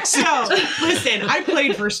edition. So, listen, I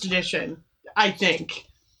played first edition, I think.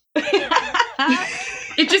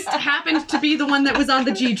 It just happened to be the one that was on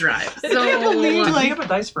the G drive. So Do you have a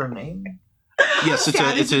dice for a name? yes,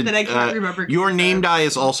 it's a. that I can't remember. Your name die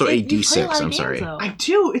is also a You play D6. lot of I'm games, sorry. though. I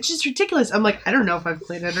do. It's just ridiculous. I'm like, I don't know if I've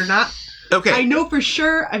played it or not. Okay, I know for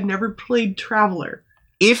sure I've never played Traveler.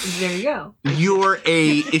 if There you go.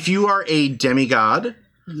 if you are a demigod,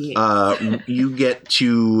 you get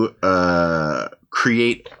to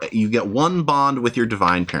create. You get one bond with your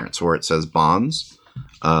divine parents, where it says bonds.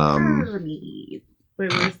 Wait,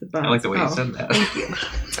 where's the box? I like the way you said that.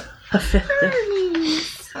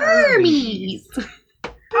 Hermes.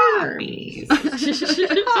 Hermes.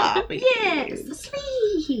 Yes,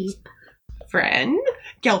 sleep. Friend.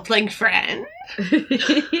 Gelfling friend.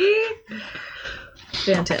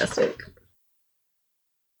 Fantastic.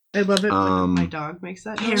 I love it Um, when my dog makes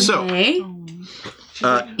that noise. So,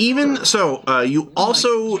 you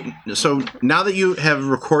also now that you have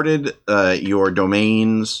recorded your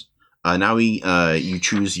domains, now you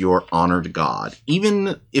choose your honored god.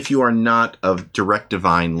 Even if you are not of direct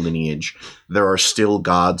divine lineage, there are still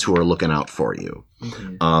gods who are looking out for you.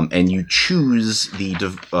 And you choose the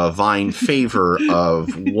divine favor of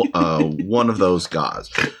one of those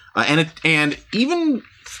gods,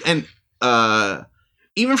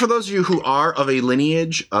 even for those of you who are of a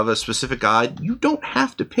lineage of a specific god, you don't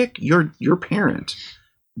have to pick your parent.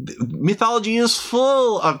 Mythology is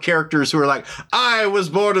full of characters who are like, I was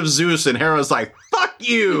born of Zeus, and Hera's like, fuck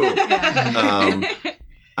you.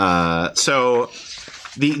 So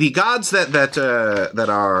the gods that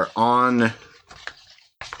are on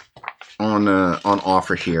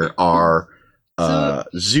offer here are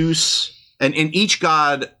Zeus, and each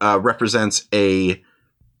god represents a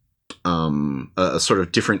sort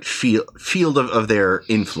of different field of their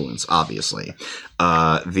influence. Obviously,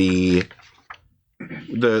 the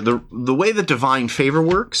way that divine favor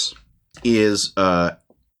works is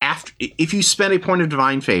if you spend a point of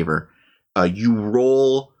divine favor, you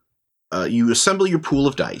roll. You assemble your pool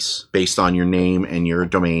of dice based on your name and your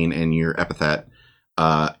domain and your epithet,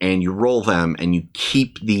 and you roll them, and you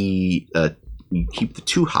keep the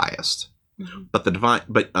two highest. Mm-hmm.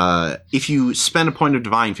 But if you spend a point of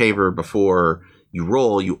divine favor before you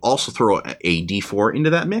roll, you also throw a d4 into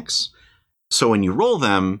that mix. So when you roll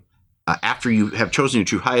them, after you have chosen your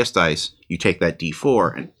two highest dice, you take that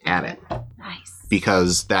d4 and add it. Nice.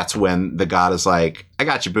 Because that's when the god is like, "I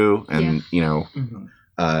got you, boo," and Mm-hmm.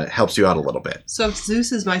 Helps you out a little bit. So if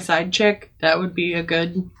Zeus is my side chick, that would be a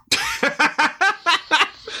good...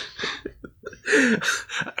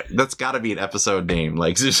 That's got to be an episode name,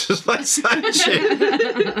 like Zeus is my side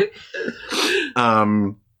chick.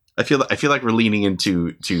 I feel like we're leaning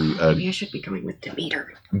into Maybe I should be going with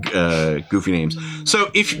Demeter. Goofy names.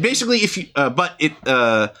 So the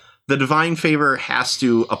divine favor has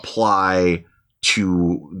to apply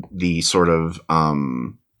to the sort of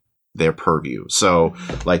their purview. So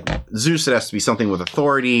like Zeus, it has to be something with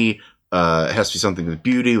authority. It has to be something with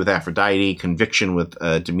beauty with Aphrodite, conviction with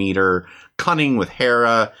Demeter, cunning with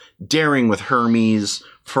Hera, daring with Hermes,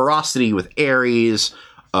 ferocity with Ares,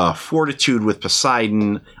 fortitude with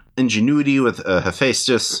Poseidon, ingenuity with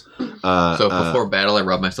Hephaestus. So before battle, I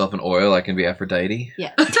rub myself in oil. I can be Aphrodite.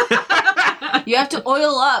 Yeah. You have to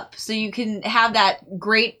oil up so you can have that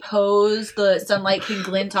great pose. The sunlight can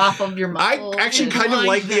glint off of your muscles. I actually kind of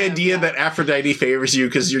like the idea that Aphrodite favors you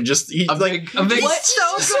because you're just a big so good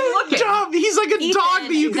looking. Dumb. He's like a dog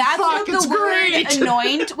that you can that's fuck. what It's the great. word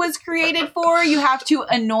anoint was created for. You have to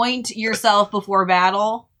anoint yourself before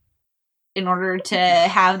battle in order to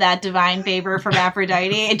have that divine favor from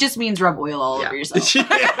Aphrodite. It just means rub oil all over yourself.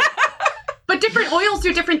 But different oils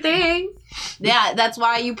do different things. Yeah, that's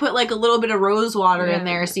why you put like a little bit of rose water in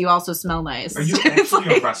there so you also smell nice. Are you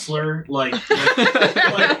actually a wrestler? It'd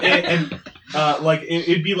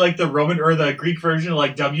be like the Roman or the Greek version of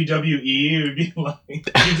like WWE. It would be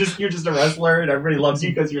like you're just a wrestler and everybody loves you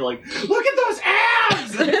because you're like, look at those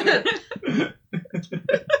abs.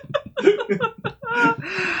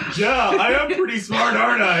 Yeah, I am pretty smart,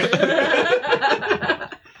 aren't I?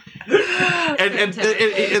 and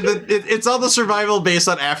it's all the survival based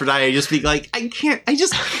on Aphrodite. Just being like, I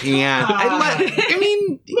just can't. Look at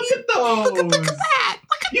those. Look at that.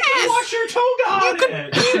 You can wash your toga on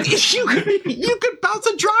it. You could bounce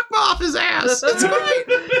a drachma off his ass. It's great.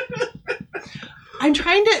 I'm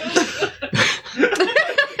trying to.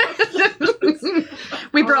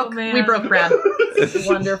 We broke Brad.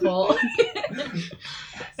 Wonderful.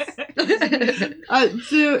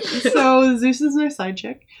 So Zeus is my side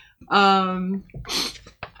chick. I'm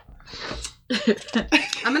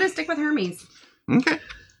gonna stick with Hermes. Okay.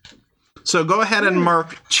 So go ahead and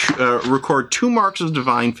record 2 marks of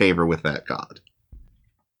divine favor with that god.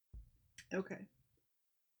 Okay.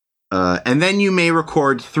 And then you may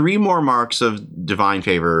record 3 more marks of divine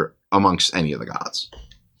favor amongst any of the gods.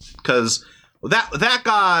 Because that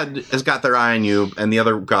god has got their eye on you, and the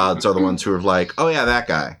other gods are the ones who are like, oh yeah, that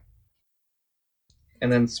guy.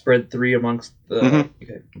 And then spread 3 amongst the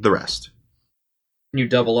the rest. Can you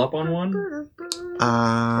double up on one? Or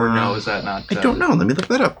no, is that not... I don't know. Let me look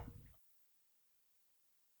that up.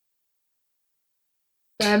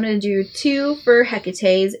 So I'm going to do 2 for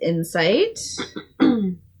Hecate's insight.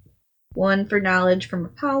 1 for knowledge from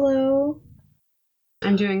Apollo.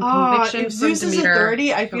 I'm doing conviction if from Zeus is Demeter.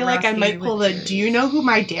 authority, I feel like I might pull the "Do you know who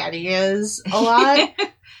my daddy is?" a lot.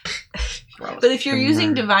 But if you're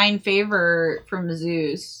using divine favor from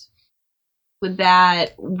Zeus, would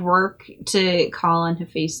that work to call on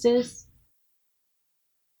Hephaestus?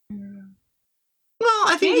 Well,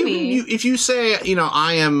 I think if you say,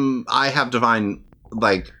 I have divine,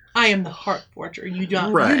 like, I am the heart forger. You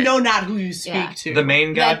don't. Right. You know not who you speak to. The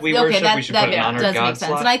main god we worship, we should put an honored does god make sense.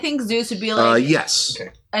 slot. And I think Zeus would be like, yes,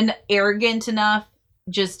 arrogant enough,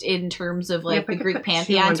 just in terms of like the Greek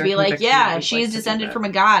pantheon, to be under like, yeah, conviction, she is descended from a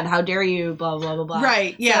god. How dare you? Blah blah blah blah.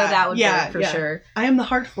 Right? Yeah. So that would work for sure. I am the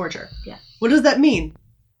heart forger. Yeah. What does that mean?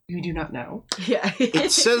 You do not know. Yeah.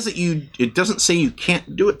 it says that it doesn't say you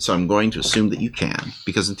can't do it, so I'm going to assume that you can,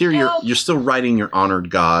 because in theory you're still writing your honored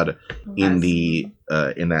god in the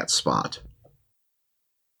in that spot.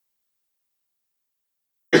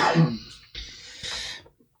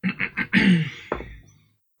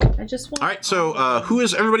 I just want. All right, so who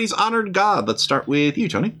is everybody's honored god? Let's start with you,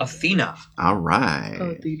 Tony. Athena. All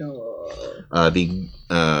right.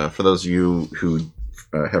 For those of you who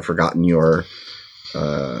have forgotten your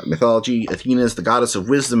mythology, Athena is the goddess of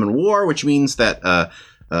wisdom and war, which means that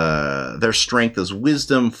their strength is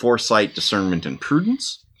wisdom, foresight, discernment, and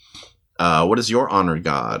prudence. What is your honored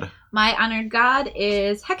god? My honored god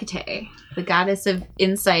is Hecate, the goddess of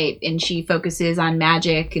insight, and she focuses on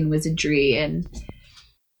magic and wizardry and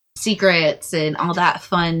secrets and all that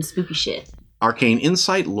fun, spooky shit. Arcane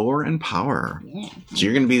insight, lore, and power. Yeah. So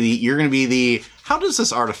you're gonna be the how does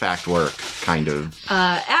this artifact work? Kind of.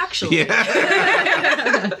 Actually.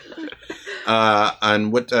 Yeah.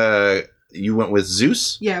 And what you went with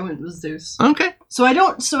Zeus? Yeah, I went with Zeus. Okay. So I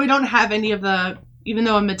don't have any of the, even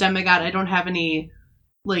though I'm a demigod, I don't have any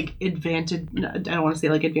like advantage. I don't want to say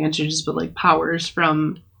like advantages, but like powers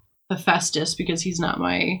from Hephaestus because he's not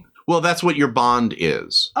my. Well, that's what your bond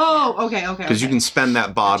is. Oh, okay. Because you can spend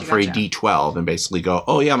that bond for a D12 and basically go,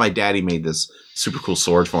 oh yeah, my daddy made this super cool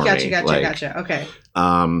sword for me. Gotcha. Okay.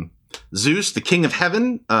 Zeus, the king of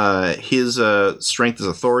heaven, his strength is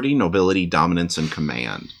authority, nobility, dominance, and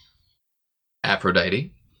command.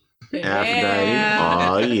 Aphrodite. Oh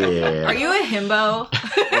yeah. Are you a himbo?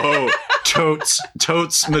 Oh, totes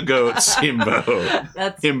magoats himbo.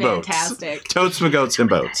 That's Himboats. fantastic. Totes magoats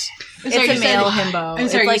himboats. It's a male himbo. I'm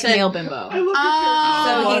sorry, it's like you said- male bimbo. So he's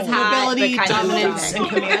hot, nobility, but kind of dominance, and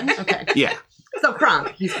command. Okay. Yeah. So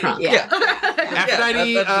Kronk. He's Kronk. Yeah. Aphrodite, that's what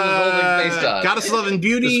he's holding based on. goddess of love and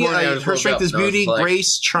beauty. This morning I was Her woke strength up is and I was beauty, like,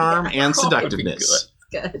 grace, charm, and seductiveness.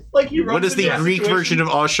 Good. Like you What is the Greek version of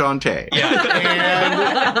Enchanté?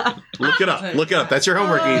 And look it up. Look it up. That's your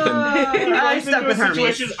homework, Ethan. I Runs stuck into with a Hermes.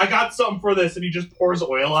 situation, I got something for this, and he just pours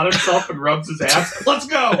oil on himself and rubs his ass. Let's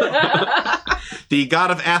go. The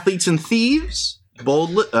god of athletes and thieves.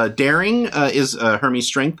 Daring is Hermes'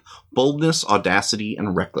 strength. Boldness, audacity,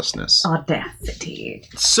 and recklessness. Audacity.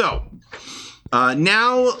 So,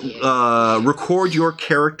 now record your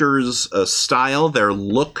character's style, their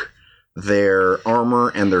look, their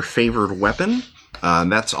armor, and their favored weapon.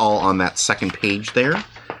 That's all on that second page there.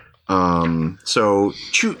 So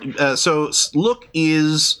look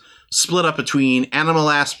is split up between animal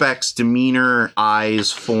aspects, demeanor,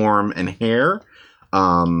 eyes, form, and hair.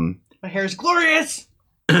 My hair's glorious.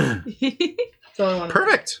 That's all I want.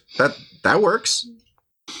 Perfect. That works.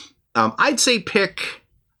 I'd say pick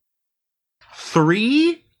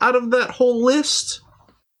 3 out of that whole list.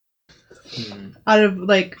 Out of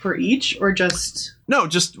like for each or just No,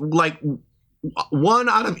 just like one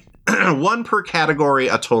out of one per category,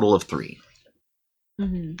 a total of 3.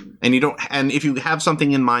 Mm-hmm. And if you have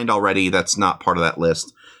something in mind already that's not part of that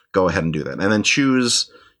list, go ahead and do that. And then choose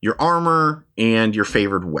your armor and your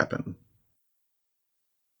favored weapon.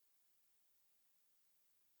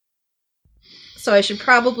 So I should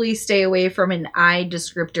probably stay away from an eye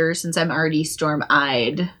descriptor since I'm already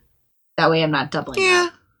storm-eyed. That way I'm not doubling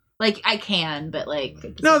up. Like, I can, but like...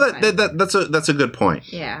 No, that's a good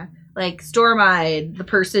point. Yeah. Like, storm-eyed, the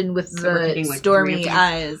person with So we're the picking, like, stormy 3 of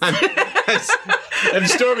eyes. I'm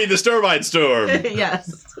Stormy the Storm-Eyed Storm.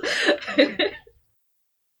 Yes.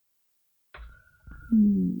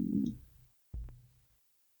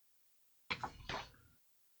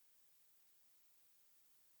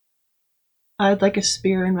 I'd like a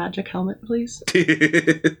spear and magic helmet, please.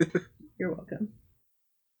 You're welcome.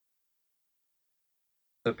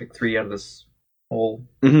 So pick 3 out of this whole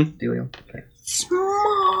Mhm. dealio. Okay.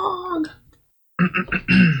 Smog.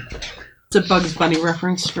 It's a Bugs Bunny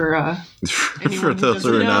reference for For Anyone who those who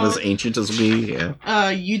are doesn't not know- as ancient as we, yeah.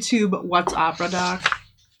 YouTube What's Opera Doc.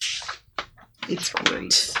 It's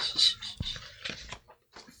great.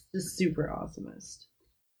 It's super awesomest.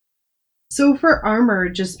 So for armor,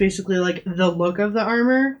 just basically like the look of the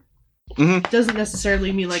armor Mhm. doesn't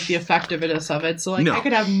necessarily mean like the effectiveness of it. So like No. I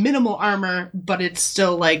could have minimal armor, but it's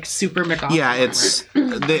still like super McAwesome Yeah, armor. it's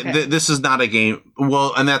this is not a game.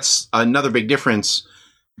 Well, and that's another big difference.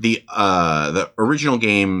 The original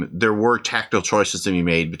game, there were tactile choices to be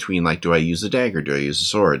made between like, do I use a dagger? Do I use a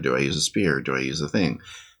sword? Do I use a spear? Do I use a thing?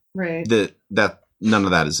 right. That none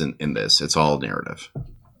of that is in this. It's all narrative,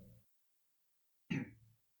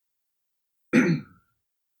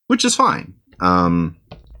 which is fine.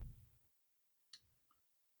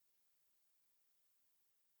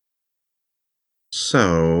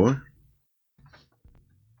 So.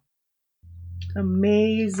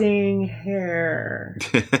 Amazing hair.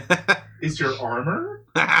 Is your armor?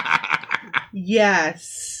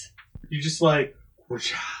 Yes. You just like,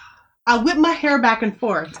 whoosh. I'll whip my hair back and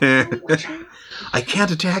forth. I can't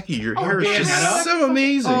attack you. Your hair is Bayonetta? just so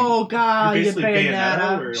amazing. Oh God, You're you basically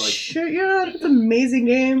Bayonetta, or, Bayonetta. like- Shit, yeah, it's an amazing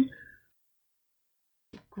game.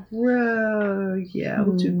 Yeah,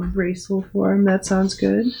 we'll do graceful form. That sounds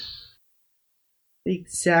good. The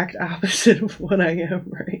exact opposite of what I am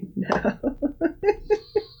right now.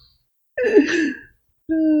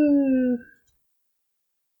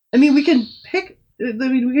 I mean, we can pick.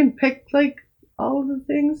 Like all of the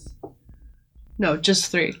things. No,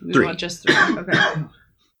 just 3. We 3. want just 3. Okay. All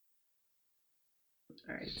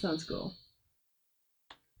right, sounds cool.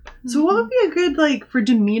 So what would be a good, like, for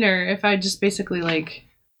demeanor if I just basically, like...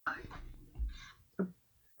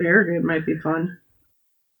 Arrogant might be fun.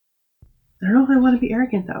 I don't know if I want to be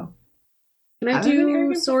arrogant, though. Can I I've been do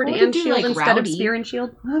arrogant sword before. and Do, shield like, instead of rowdy? spear and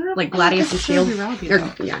shield? I don't know Like if I Gladius and necessarily shield? rowdy, Or,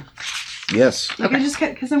 though. yeah. Yes. Like, I just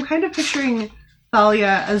get... Because I'm kind of picturing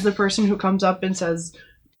Thalia as the person who comes up and says...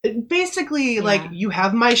 Basically, like, you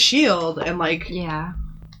have my shield, and, like... Yeah.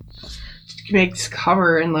 Makes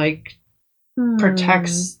cover and, like...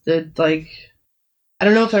 Protects the, like... I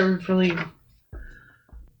don't know if that would really...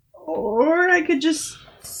 Or I could just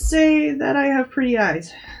say that I have pretty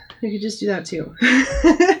eyes. I could just do that too.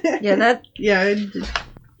 Yeah, that... Yeah.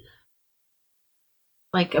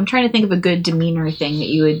 Like, I'm trying to think of a good demeanor thing that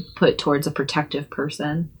you would put towards a protective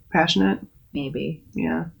person. Passionate. Maybe.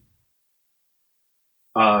 Yeah.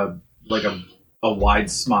 Like a wide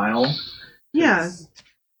smile. Yeah.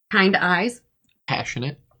 Kind eyes.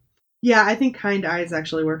 Passionate. Yeah, I think kind eyes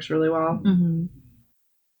actually works really well. Mm-hmm.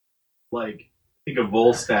 Like, think of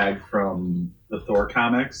Volstagg from the Thor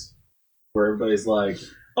comics, where everybody's like,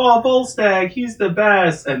 "Oh, Volstagg, he's the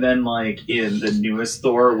best," and then, like, in the newest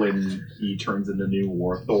Thor, when he turns into new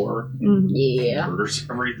War Thor, Yeah. murders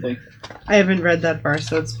everything. I haven't read that far,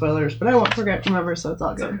 so it's spoilers, but I won't remember, so it's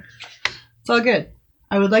all good. It's all good.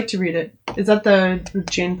 I would like to read it. Is that the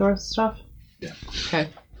Jane Thor stuff? Yeah. Okay.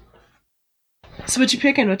 So what you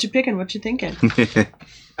picking? What you picking? What you thinking?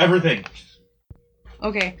 Everything.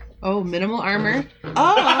 Okay. Oh, minimal armor.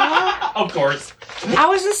 Oh, Of course. I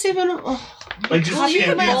was just even. Oh. Like, just Well, you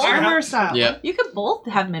can champions my are armor hap- style. Yep. You could both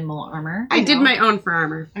have minimal armor. I did know. my own for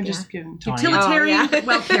armor. I'm just giving. Utilitarian, Oh, yeah.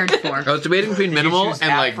 well cared for. I was debating between minimal choose and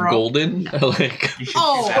like afro? golden, like You should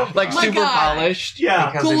Oh, choose that. like my super God. polished.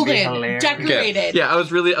 Yeah. Because it'd be Golden, hilarious. decorated. Okay. Yeah, I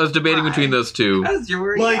was debating between those two Because you're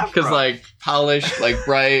wearing Like- afro. because like polished, like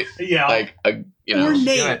bright, Yeah. like you know,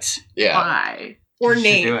 Ornate. yeah. Why?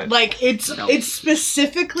 Ornate. do it. Like it's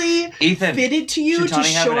specifically Ethan, fitted to you should to Tony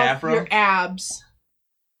have show an off afro? your abs.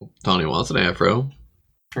 Tony wants an afro.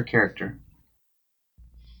 for character.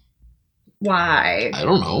 Why? I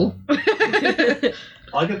don't know.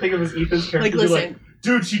 All I can think of is Ethan's character. Like, be listen.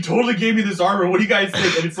 Dude, she totally gave me this armor. What do you guys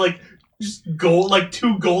think? And it's like just gold, like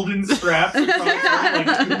 2 golden straps across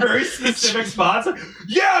like very specific spots. Like,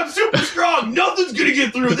 yeah, I'm super strong. Nothing's gonna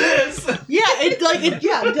get through this. Yeah, like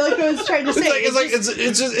I was trying to say.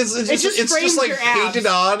 It's just frames just like your abs. painted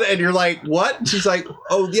on, and you're like, what? She's like,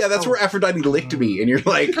 oh yeah, that's where Aphrodite licked me, and you're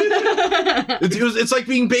like, it's like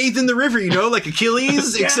being bathed in the river, you know, like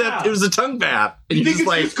Achilles, Yeah. except it was a tongue bath. And You you're think just it's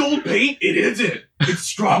like, just gold paint? It isn't. It's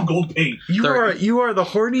strong gold paint. you are the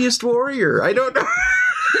horniest warrior. I don't know.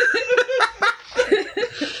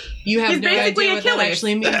 You have He's no basically idea what that Achilles.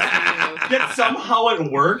 actually means. Yet somehow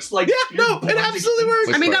it works. Like, Yeah, you're no, it born absolutely to-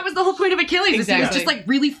 works. I mean, that was the whole point of Achilles. Is he was Exactly. just like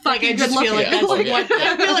really Like, fucking I good just feel looking. like that's Like, what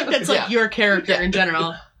I feel like that's like Yeah. your character in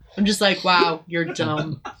general. I'm just like, wow, you're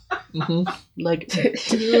dumb. Mhm. Like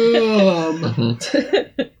dumb.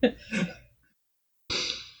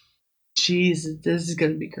 Jeez, this is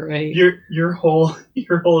gonna be great. Your whole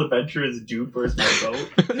adventure is Dude, where's my boat?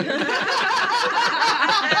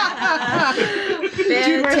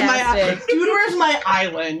 Dude, Fantastic. where's my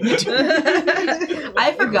island?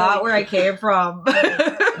 I forgot where I came from.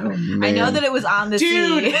 I know that it was on the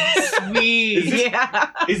Dude, sea. sweet. Yeah.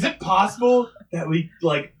 Is it possible that we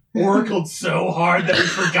like oracled so hard that we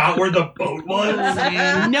forgot where the boat was?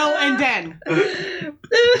 No, and then.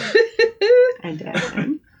 And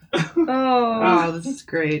then. Oh. Oh, this is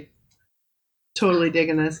great. Totally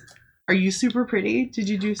digging this. Are you super pretty? Did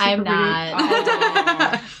you do super I'm pretty?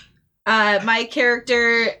 not. Oh. My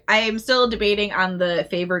character, I am still debating on the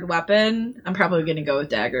favored weapon. I'm probably going to go with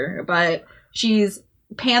dagger, but she's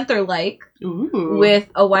panther-like Ooh. with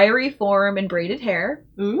a wiry form and braided hair.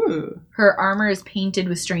 Ooh. Her armor is painted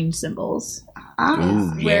with strange symbols. Ooh,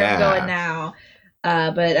 Where I'm going yeah.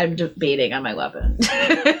 now. But I'm debating on my weapon.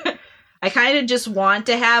 I kind of just want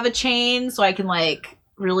to have a chain so I can, like,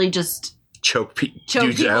 really just Choke choke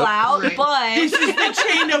dudes people out, Right. but... This is the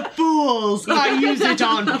chain of fools. I use it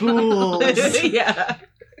on fools. yeah.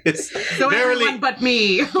 So everyone but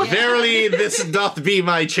me. Verily, this doth be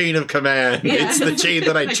my chain of command. Yeah. It's the chain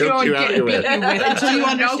that I choked you out with. Until you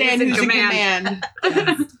understand who's in command.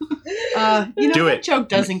 Do that it. joke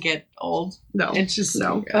doesn't get old. No. It's just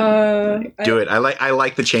No. Do it. I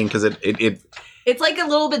like the chain because it It's like a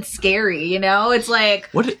little bit scary, you know? It's like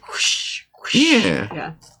what? Whoosh,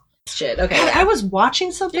 yeah. shit. Okay. I was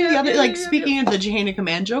watching something the other, like speaking of the chain of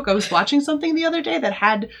command joke, I was watching something the other day that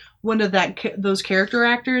had one of those character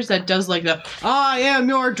actors that does like the "I am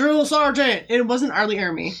your drill sergeant." And it wasn't Arlie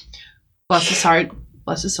Ermy. Bless his heart,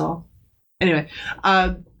 bless his soul. Anyway,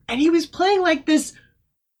 and he was playing like this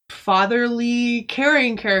fatherly,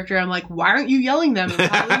 caring character. I'm like, why aren't you yelling them and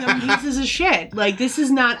calling them pieces of shit? Like, this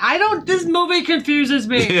is not. This movie confuses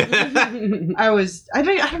me. I don't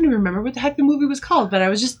even remember what the heck the movie was called, but I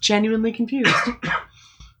was just genuinely confused.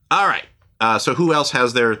 All right. So who else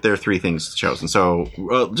has their three things chosen? So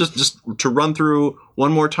just to run through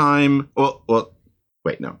one more time. Well,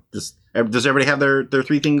 wait, no. Does everybody have their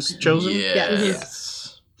three things chosen?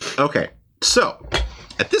 Yes. Okay. So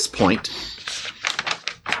at this point,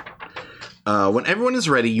 when everyone is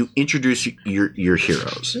ready, you introduce your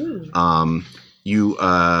heroes. You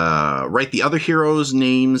write the other heroes'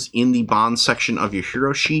 names in the bond section of your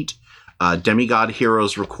hero sheet. Demigod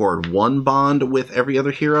heroes record one bond with every other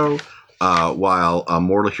hero, while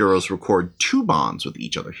mortal heroes record 2 bonds with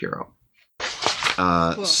each other hero.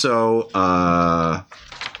 Cool. So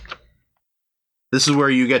this is where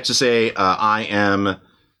you get to say, I am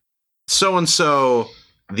so-and-so,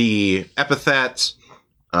 the epithet,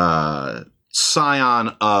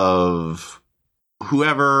 scion of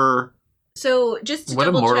whoever. So just to what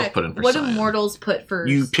do double mortals check, put in for what scion? do mortals put for?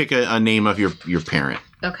 You pick a name of your parent.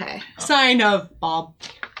 Okay. Sign of Bob.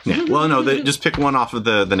 Yeah. Well, no, just pick one off of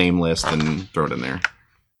the name list and throw it in there.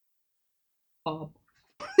 Bob.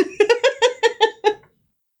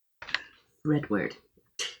 Redward.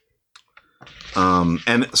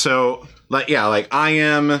 And so, like I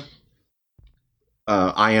am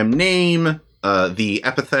name, the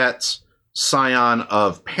epithet, scion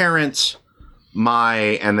of parent,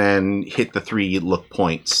 and then hit the 3 look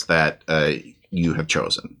points that you have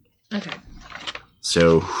chosen. Okay.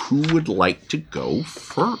 So, who would like to go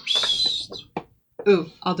first?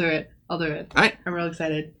 Ooh, I'll do it. All right. I'm real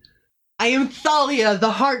excited. I am Thalia,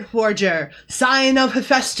 the Heart Forger, scion of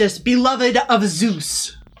Hephaestus, beloved of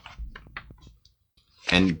Zeus.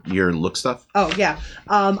 And your look stuff? Oh, yeah.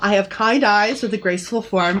 I have kind eyes with a graceful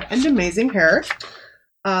form and amazing hair.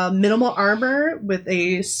 Minimal armor with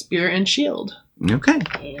a spear and shield. Okay.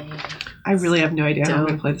 I really have no idea how I'm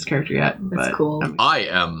going to play this character yet. That's cool. I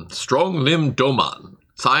am strong-limbed Doman,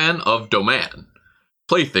 scion of Doman,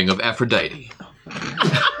 plaything of Aphrodite.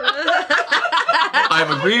 I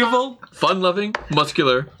am agreeable, fun-loving,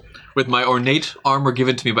 muscular, with my ornate armor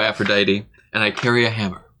given to me by Aphrodite, and I carry a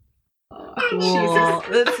hammer. Cool. That's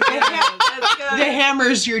good. That's good. The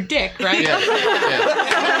hammer's your dick, right? Yeah.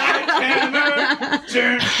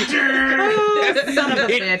 Son of a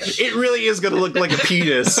bitch. It really is going to look like a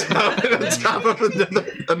penis on top of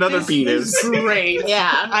another penis. Great.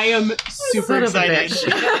 Yeah. I am super Son of a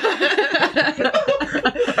excited.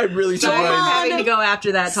 I'm really So I'm surprised. having to go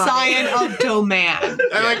after that topic. Scion of Doman.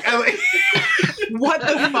 I like. What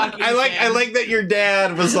the fuck? I like that your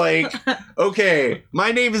dad was like, okay,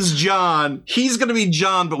 my name is John. He's gonna be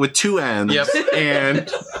John, but with 2 N's. Yep.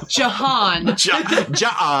 And Jahan.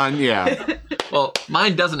 John, yeah. Well,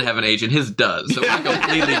 mine doesn't have an H and his does, so we're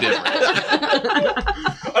completely different.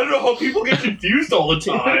 I don't know how people get confused all the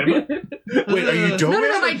time. Wait, are you Doman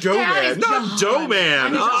no, or my dad is Doman? No,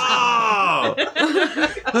 Doman. Oh.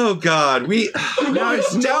 Oh God, now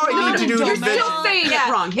I need to do You're this. still saying it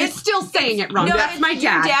wrong. You're still saying it wrong. No, That's my dad.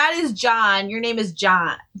 Your dad is John. Your name is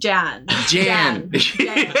Jan. Jan. It's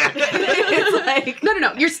like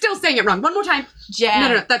No. You're still saying it wrong. One more time.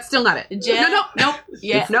 Jan. No. That's still not it. Jan. No.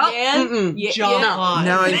 Yeah. No. Jan. Mm-mm. Yeah. Jahan.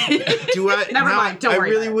 Now Never mind. Don't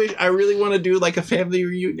worry. I really want to do like a family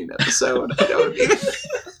reunion episode. I know.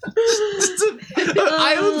 Just an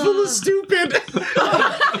island full of stupid.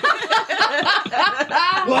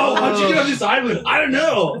 Whoa, how'd you get on this island? I don't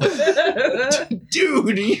know.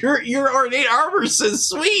 Dude, your ornate armor says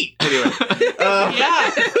sweet. Anyway,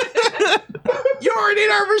 Yeah. your ornate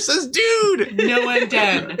armor says dude. No one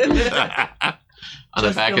dead. On the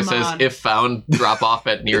Just back it says, Doman. if found, drop off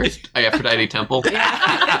at nearest Aphrodite temple.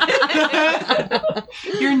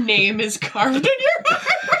 Your name is carved in your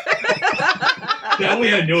heart. That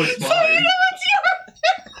way I know it's mine.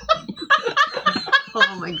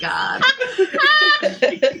 Oh my god.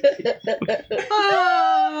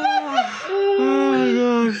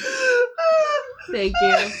 Thank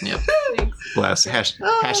you. Yep. Thanks. blessed.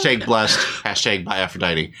 Hashtag blessed. Hashtag by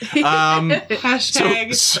Aphrodite.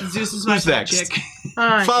 Hashtag so Zeus is my who's next? chick.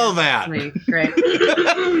 Follow that. Great.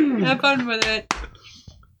 Have fun with it.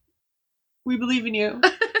 We believe in you.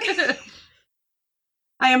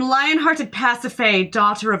 I am lion-hearted Pasiphae,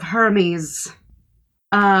 daughter of Hermes.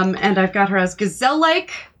 And I've got her as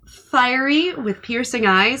gazelle-like, fiery, with piercing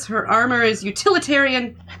eyes. Her armor is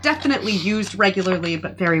utilitarian, definitely used regularly,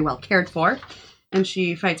 but very well cared for. And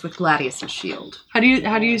she fights with Gladius' shield. How do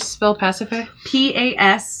you spell Pasiphae?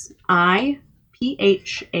 Pasiphae. I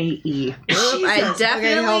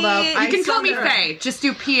definitely. hold up. You can call me Faye. Just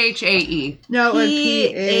do Phae. No,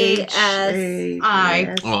 P-A-S-I.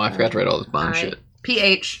 Oh, I forgot to write all this bomb shit.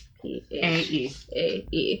 Phae.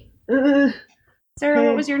 P-H-A-E. Sarah,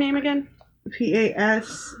 what was your name again?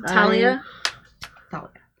 P-A-S. Talia?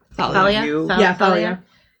 Thalia? Yeah, Thalia.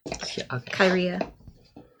 Kyria.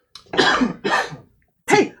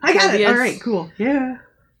 Hey, I got it. Yes. All right, cool. Yeah.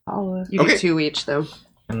 You Okay. get 2 each, though.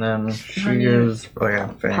 And then she is. Oh yeah,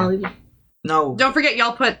 Faye. Poly- No. Don't forget,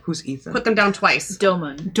 y'all Who's Ethan? put them down twice.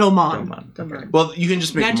 Domon. Okay. Well, you can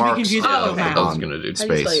just make Not to be marks. confused with on Domon. I was gonna do. How do you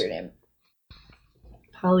spell space. your name?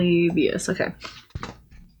 Polybius. Okay.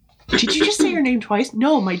 Did you just say your name twice?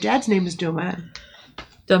 No, my dad's name is Doman.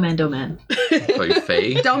 Doman. Oh, you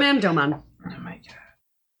Faye? Doman. Oh my god.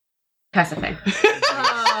 Pasiphae.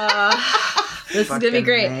 This is gonna be Fucking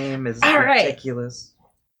great. Name is All right. ridiculous.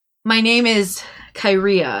 My name is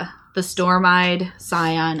Kyria, the storm-eyed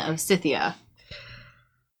scion of Scythia.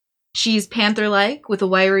 She's panther-like, with a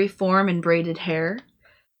wiry form and braided hair.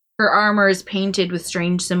 Her armor is painted with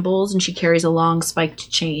strange symbols, and she carries a long spiked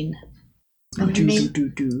chain. And her name?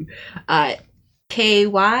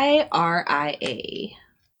 Kyria.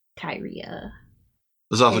 Kyria.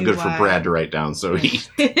 This is also good for Brad to write down, so he...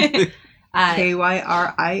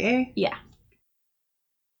 Kyria? Yeah.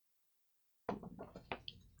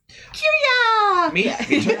 Kyria! Me? Yeah.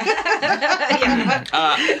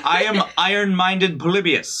 I am iron-minded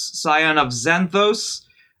Polybius, scion of Xanthos,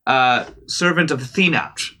 servant of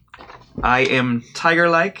Athena. I am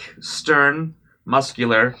tiger-like, stern,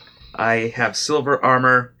 muscular. I have silver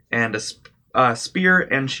armor and a spear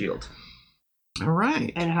and shield. All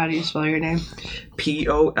right. And how do you spell your name?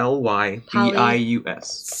 Polybius.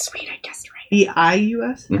 Sweet, I guessed right.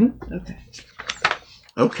 B-I-U-S? Mm-hmm. Okay.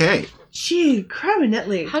 Okay. Gee,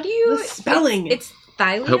 criminally. How do you... The spelling. It's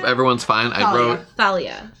Thalia? Hope everyone's fine. I wrote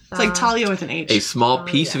Thalia. It's like Talia with an H. a small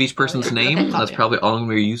piece of each person's name. Okay. That's probably all I'm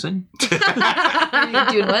going to be using. You're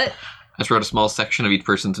doing what? I just wrote a small section of each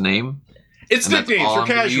person's name. It's And that's nicknames all for I'm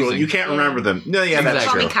gonna be casual. using. You can't remember them. No, yeah, that's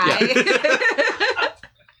Call true. me Kai.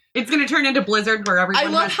 It's gonna turn into Blizzard where everyone I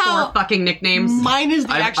love has how 4 fucking nicknames. Mine is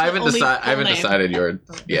the I actual haven't only decided. I haven't full name. decided yours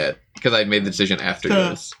yet because I made the decision after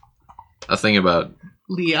yours. I was thinking about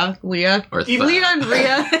Leah. Leah. or Leah and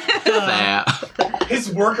Rhea. Tha. His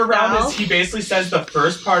workaround is he basically says the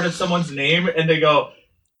first part of someone's name and they go,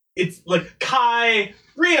 it's like Kai,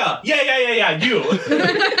 Rhea, yeah, you. He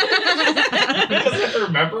doesn't have to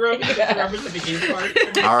remember him. He just remembers the beginning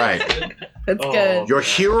part. All right. That's good. Your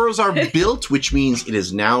heroes are built, which means it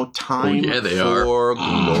is now time Oh, yeah, they are. for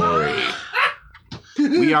glory.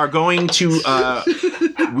 We are going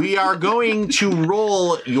to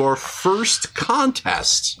roll your first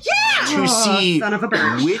contest to see son of a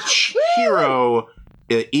bitch. which hero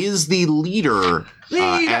is the leader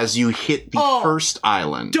as you hit the first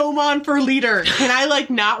island. Domon for leader. Can I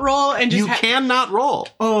not roll and just You cannot roll.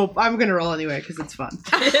 Oh, I'm gonna roll anyway because it's fun.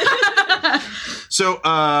 So,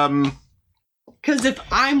 Because if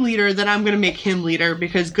I'm leader, then I'm gonna make him leader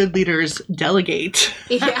because good leaders delegate.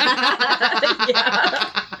 Yeah.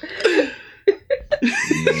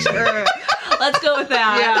 Sure. Let's go with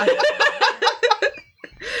that.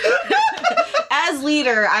 As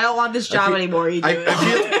leader, I don't want this job anymore. You do it.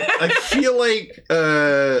 I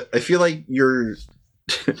feel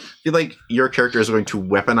like your character is going to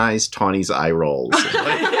weaponize Tawny's eye rolls.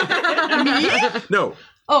 No.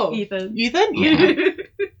 Oh, Ethan. Ethan? Yeah.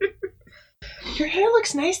 Your hair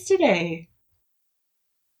looks nice today.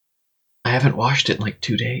 I haven't washed it in like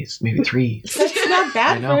 2 days, maybe 3. That's not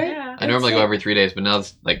bad I know. for it. I normally go every 3 days, but now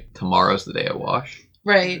it's like tomorrow's the day I wash.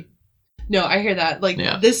 Right. No, I hear that.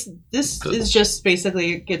 This is just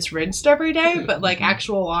basically it gets rinsed every day, but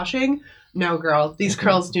actual washing, no, girl. These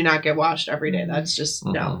curls do not get washed every day. That's just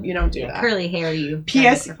no, you don't do that. Curly hair, you.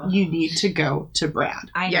 P.S. You need to go to Brad.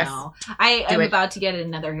 I Yes. know. I am it. about to get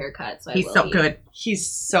another haircut, so I He's will so be good. He's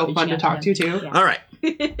so reaching fun to out talk to him. too. Yeah. All right.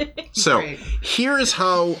 So Great. here is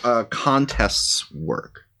how contests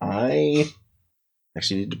work. I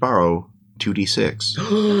actually need to borrow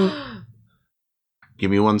 2d6. Give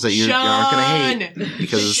me ones that you aren't going to hate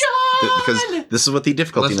because because this is what the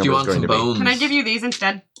difficulty Unless you number is want going some to be. bones. Can I give you these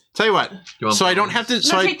instead? Tell you what. You want So I don't bones? have to. No,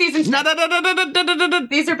 So take these instead. No.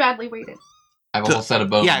 These are badly weighted. I have a whole set of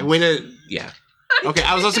bones. Yeah, yeah. Okay,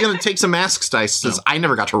 I was also going to take some masks dice since I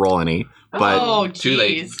never got to roll any, but Oh, Too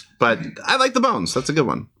late. jeez. but I like the bones. That's a good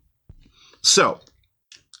one. So,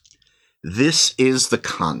 this is the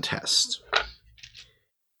contest.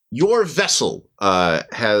 Your vessel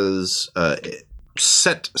has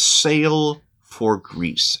set sail for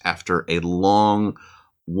Greece after a long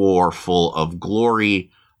war full of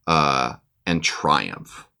glory and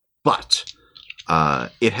triumph. But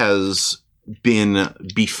it has been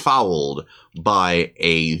befouled by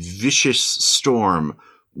a vicious storm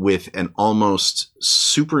with an almost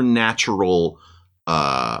supernatural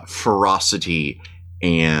ferocity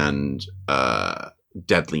and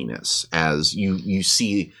deadliness, as you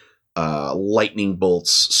see lightning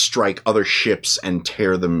bolts strike other ships and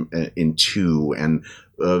tear them in two, and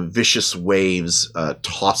vicious waves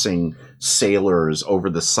tossing sailors over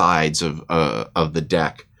the sides of the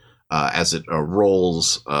deck as it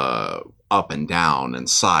rolls up and down and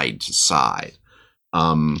side to side.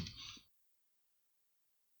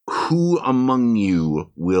 Who among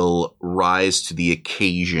you will rise to the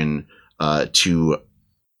occasion to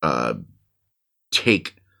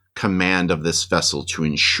take command of this vessel to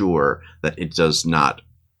ensure that it does not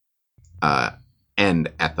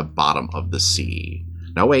end at the bottom of the sea?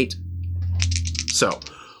 Now wait. So,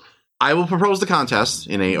 I will propose the contest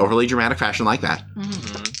in a overly dramatic fashion like that.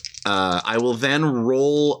 Mm-hmm. I will then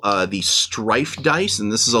roll the strife dice,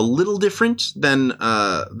 and this is a little different than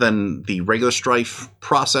the regular strife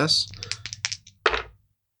process.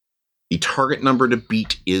 The target number to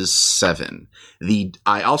beat is 7.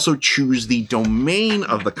 I also choose the domain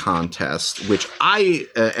of the contest, which I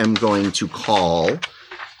am going to call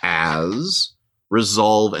as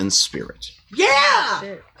Resolve and Spirit.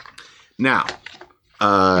 Yeah! Now,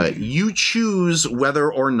 you choose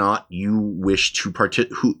whether or not you wish to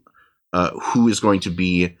who is going to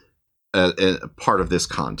be a part of this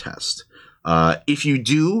contest. If you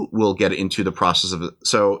do, we'll get into the process of it.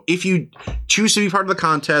 So if you choose to be part of the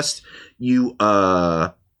contest, you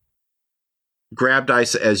grab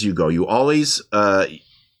dice as you go. You always have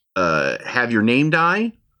your name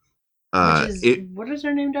die. What is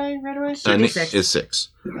her name die right away? Is 6.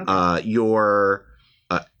 Okay.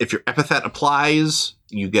 If your epithet applies,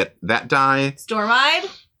 you get that die. Storm-eyed?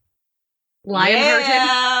 Lionhearted.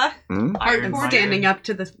 Yeah. Hmm? I'm standing up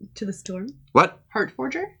to the storm. What?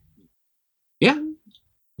 Heartforger? Yeah.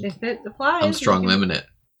 If it applies. I'm strong limited.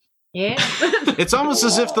 Yeah. It's almost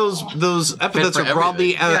as if those epithets for are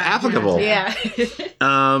broadly applicable. Yeah.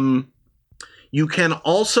 You can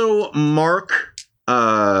also mark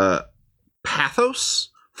Pathos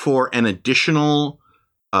for an additional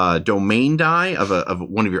domain die of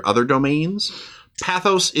one of your other domains.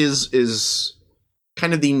 Pathos is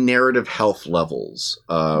kind of the narrative health levels.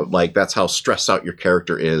 Like that's how stressed out your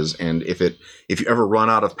character is, and if you ever run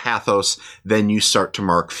out of Pathos, then you start to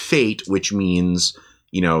mark Fate, which means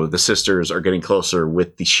the sisters are getting closer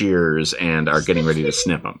with the shears and are getting ready to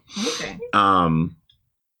snip them. Okay.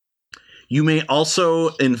 You may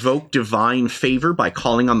also invoke divine favor by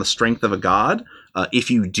calling on the strength of a god. If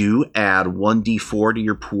you do, add 1d4 to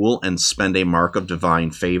your pool and spend a mark of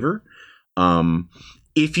divine favor.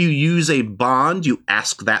 If you use a bond, you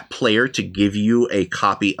ask that player to give you a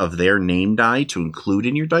copy of their name die to include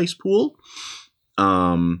in your dice pool.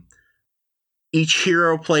 Each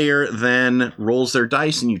hero player then rolls their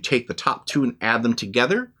dice, and you take the top 2 and add them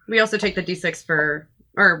together. We also take the d6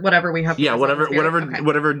 or whatever we have. Yeah, Okay.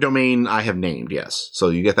 whatever domain I have named. Yes, so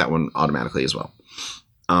you get that one automatically as well.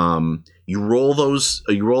 You roll those.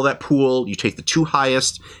 You roll that pool. You take the 2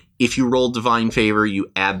 highest. If you roll divine favor,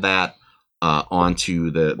 you add that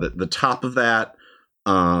onto the top of that,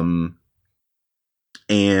 and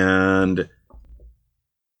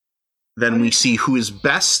then we see who is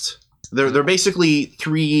best. There are basically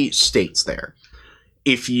 3 states there.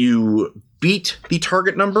 If you beat the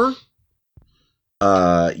target number,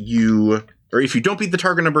 if you don't beat the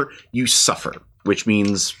target number, you suffer, which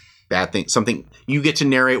means bad thing. Something you get to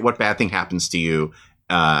narrate what bad thing happens to you,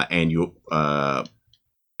 and you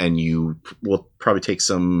will probably take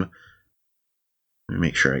some. Let me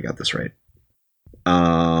make sure I got this right.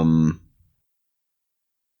 Hold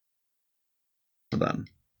on.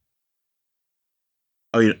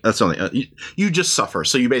 Oh, that's only you just suffer.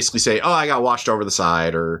 So you basically say, "Oh, I got washed over the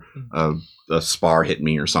side," or a spar hit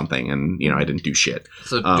me, or something, and I didn't do shit.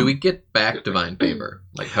 So do we get back divine favor?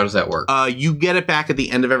 Like, how does that work? You get it back at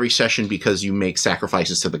the end of every session because you make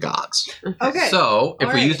sacrifices to the gods. Okay. So if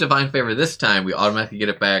All we right. use divine favor this time, we automatically get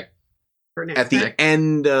it back for next at the time.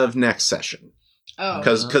 end of next session. Oh.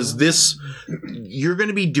 Because this, you're going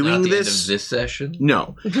to be doing Not the this. end of this session?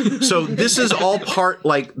 No. So this is all part,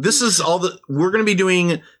 like, this is all we're going to be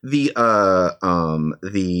doing the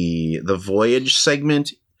voyage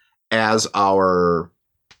segment as our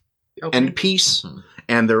end piece. Mhm.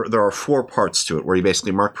 And there are 4 parts to it where you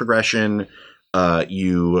basically mark progression,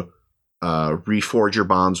 you reforge your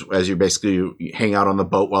bonds as you basically hang out on the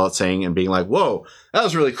boat while it's saying and being like, whoa, that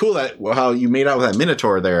was really cool how you made out with that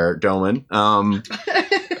Minotaur there, Doman. And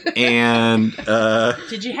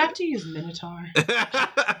Did you have to use Minotaur?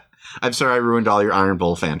 I'm sorry I ruined all your Iron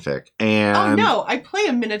Bull fanfic. And Oh no, I play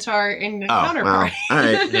a Minotaur in the Counterpart. Well, all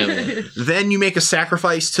right. Then you make a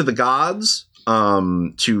sacrifice to the gods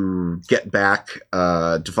to get back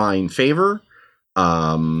divine favor.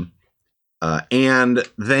 And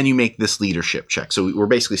then you make this leadership check. So we're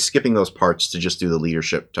basically skipping those parts to just do the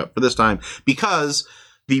leadership for this time, because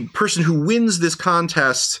the person who wins this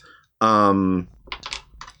contest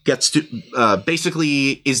gets to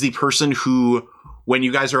basically is the person who, when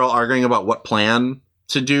you guys are all arguing about what plan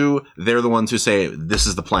to do, they're the ones who say, this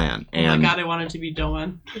is the plan. Oh my god, I want it to be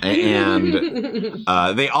Doman. And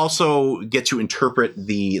they also get to interpret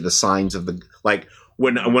the signs of the, like,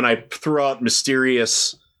 when I throw out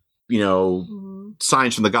mysterious,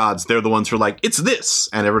 signs from the gods, they're the ones who are like, it's this,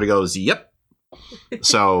 and everybody goes, yep.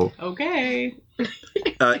 So okay.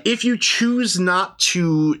 If you choose not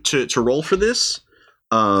to roll for this,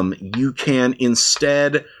 you can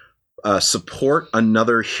instead support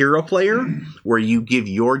another hero player, where you give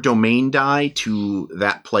your domain die to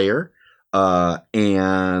that player,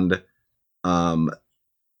 and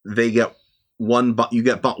they get you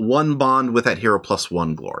get one bond with that hero plus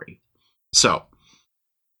 1 glory. So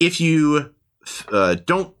if you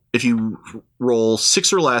if you roll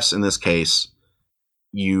 6 or less in this case,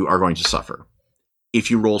 you are going to suffer. If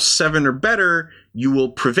you roll 7 or better, you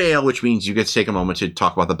will prevail, which means you get to take a moment to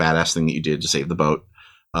talk about the badass thing that you did to save the boat.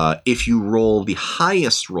 If you roll the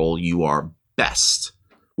highest roll, you are best,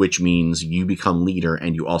 which means you become leader,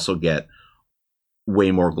 and you also get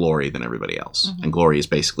way more glory than everybody else. Mm-hmm. And glory is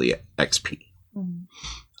basically XP.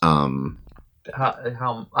 Mm-hmm.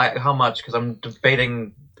 How much? Because I'm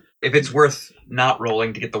debating if it's worth not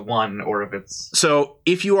rolling to get the 1, or if it's... So,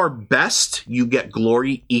 if you are best, you get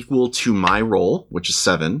glory equal to my roll, which is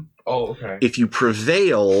 7. Oh, okay. If you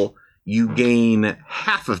prevail, you gain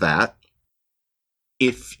half of that.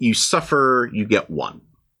 If you suffer, you get 1.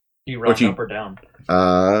 You round up or down?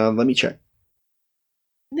 Let me check.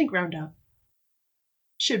 I think round up.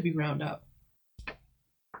 Should be round up.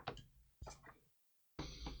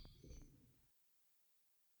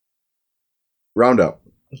 Round up.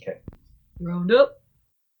 Okay. Round up.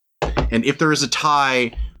 And if there is a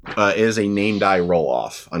tie, it is a name die roll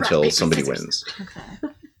off until Rock, somebody scissors. wins. Okay.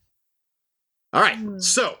 All right.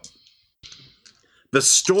 So the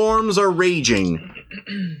storms are raging.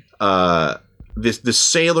 The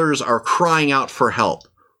sailors are crying out for help.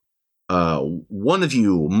 One of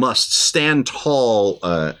you must stand tall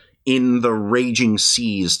in the raging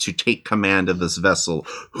seas to take command of this vessel.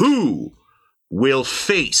 Who will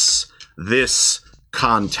face this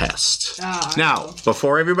contest? Now,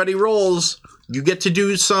 before everybody rolls, you get to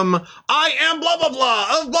do some I am blah blah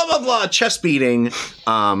blah of blah blah blah chest beating,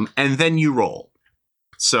 and then you roll.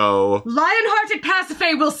 So Lion-hearted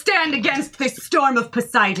Pasiphae will stand against this storm of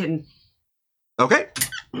Poseidon. okay,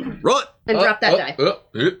 roll it. And drop that die.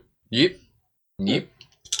 Yep.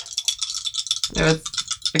 That was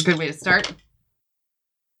a good way to start.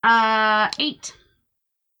 8.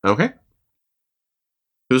 Okay.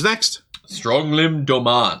 Who's next? Strong-limbed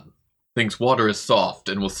Doman thinks water is soft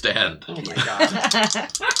and will stand. Oh my god.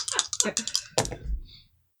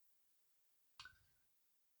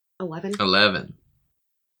 11.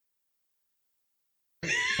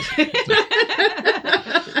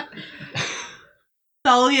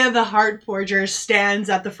 Thalia, the Heart Forger, stands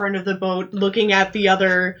at the front of the boat looking at the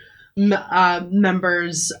other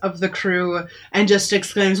members of the crew and just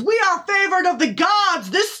exclaims, "We are favored of the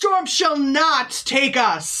gods! This storm shall not take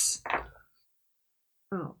us!"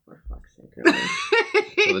 Oh, for fuck's sake. Really?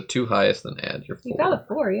 So the 2 highest, then add your 4. You got a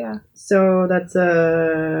 4, yeah. So that's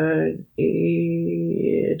a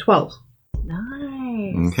 12.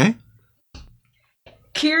 Nice. Okay.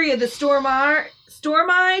 Kyria the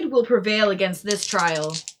Storm-Eyed will prevail against this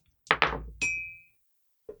trial.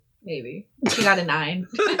 Maybe. She got a 9.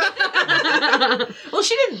 Well,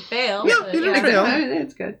 she didn't fail. Yeah, but, you didn't fail.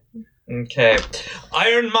 It's good. Okay.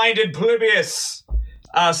 Iron-minded Polybius,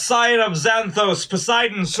 scion of Xanthos,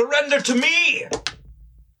 Poseidon, surrender to me!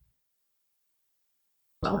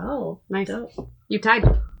 Oh, Nice. You tied.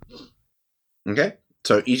 Okay.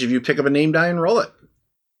 So each of you pick up a name die and roll it.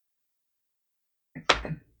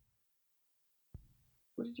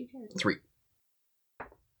 What did you get? 3.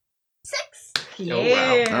 6. Oh,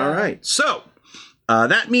 wow. All right. So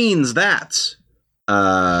that means that. Oh,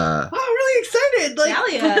 I'm really excited. Like,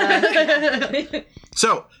 Hell yeah.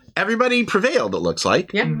 So everybody prevailed. It looks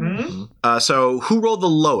like. Yeah. So who rolled the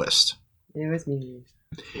lowest? It was me.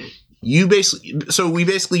 We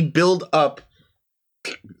basically build up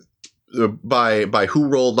by who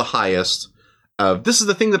rolled the highest. This is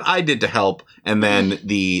the thing that I did to help, and then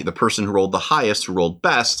the person who rolled the highest, who rolled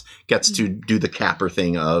best, gets to do the capper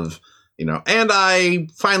thing of, and I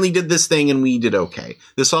finally did this thing and we did okay.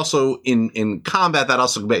 This also in combat, that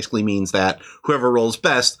also basically means that whoever rolls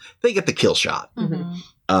best, they get the kill shot.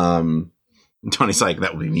 Tony's like,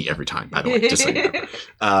 that will be me every time, by the way, just so you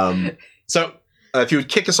know. So if you would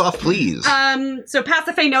kick us off, please. So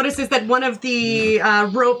Pasiphae notices that one of the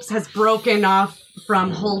ropes has broken off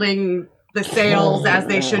from holding the sails as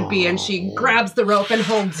they should be, and she grabs the rope and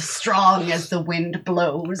holds strong as the wind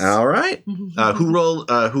blows. All right. Who rolled?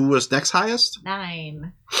 Who was next highest?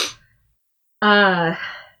 9. Kyria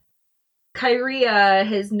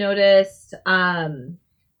has noticed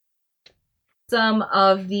some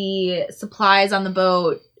of the supplies on the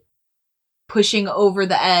boat pushing over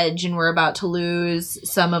the edge, and we're about to lose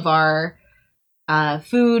some of our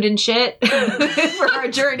food and shit for our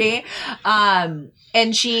journey.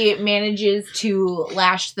 And she manages to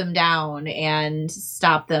lash them down and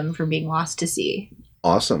stop them from being lost to sea.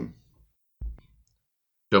 Awesome.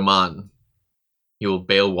 Doman, you will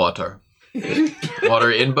bail water. Water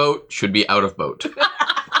in boat should be out of boat.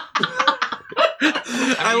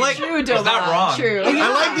 I like. True, Is that wrong? True.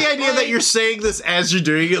 I like the idea that you're saying this as you're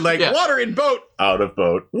doing it, like water in boat, out of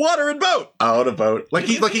boat, water in boat, out of boat. Like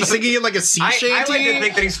he's singing it like a sea shanty. I like to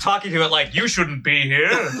think that he's talking to it like, you shouldn't be here.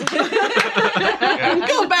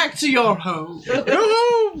 go back to your home. Go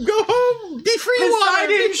home, be free, water.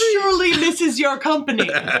 Poseidon surely misses your company.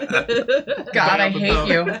 God, I hate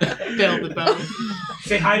you. Build the boat.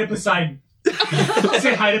 Say hi to Poseidon.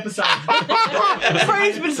 Say hi to Poseidon.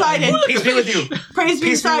 Praise Poseidon. Peace be with you. Praise be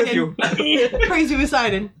Peace be with Poseidon. you. Praise be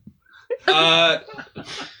Poseidon.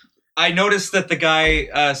 I noticed that the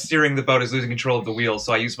guy steering the boat is losing control of the wheel,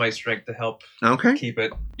 so I use my strength to help keep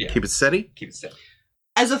it steady. Keep it steady.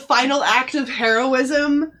 As a final act of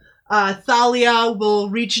heroism, Thalia will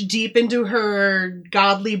reach deep into her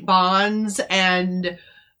godly bonds and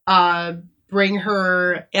bring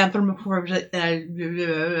her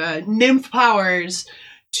nymph powers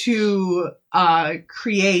to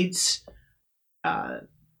create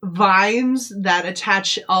vines that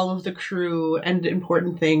attach all of the crew and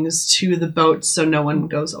important things to the boat so no one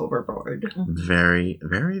goes overboard. Very,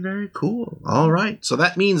 very, very cool. All right. So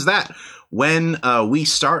that means that when we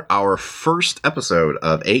start our first episode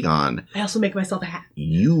of Agon, I also make myself a hat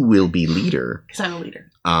you will be leader. because I'm a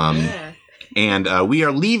leader. And we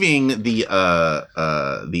are leaving the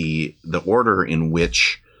order in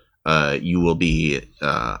which you will be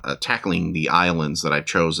tackling the islands that I've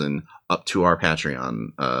chosen up to our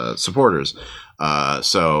Patreon supporters.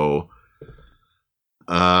 So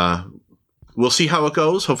we'll see how it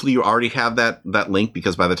goes. Hopefully you already have that link,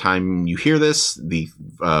 because by the time you hear this, the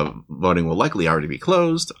voting will likely already be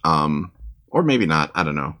closed. Or maybe not. I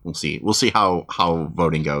don't know. We'll see. We'll see how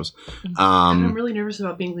voting goes. I'm really nervous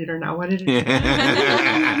about being leader now. What did it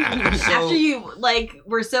After you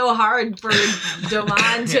were so hard for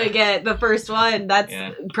Doman to get the first one, that's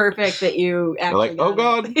perfect that you actually oh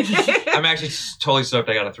god. I'm actually totally stoked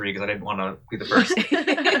I got a 3 because I didn't want to be the first.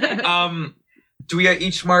 Do we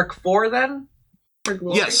each mark 4 then? for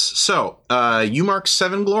glory? Yes. So you mark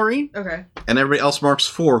 7 glory, Okay. and everybody else marks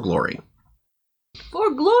 4 glory.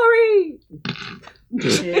 For glory!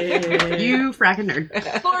 You fracking nerd.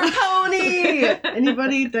 For pony!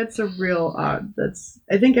 Anybody? That's a real odd.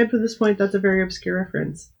 I think up to this point, that's a very obscure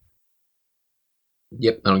reference.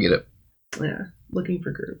 Yep, I don't get it. Yeah. Looking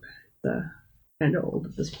for group. Kind of old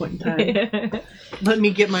at this point in time. Let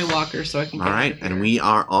me get my walker so I can. All right, and we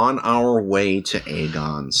are on our way to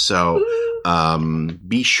Agon. So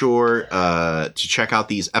be sure to check out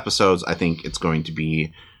these episodes. I think it's going to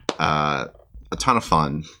be a ton of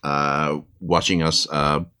fun watching us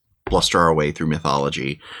bluster our way through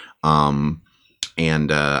mythology.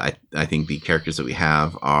 And I think the characters that we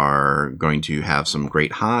have are going to have some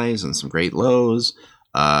great highs and some great lows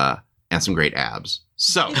and some great abs.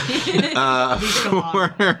 So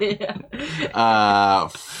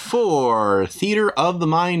for Theater of the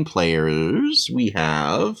Mind players, we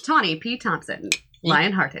have Tawny P. Thompson,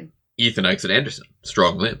 Lion-hearted. Ethan Ixon Anderson,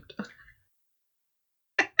 strong-limbed.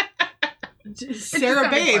 Sarah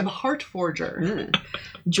Babe, Heart Forger.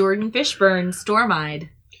 Jordan Fishburne, Storm-Eyed.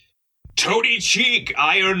 Toady Cheek,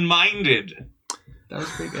 Iron-Minded. That was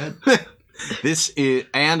pretty good. This is,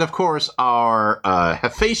 and of course, our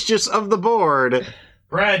Hephaestus of the board.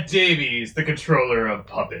 Brad Davies, the controller of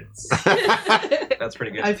puppets. That's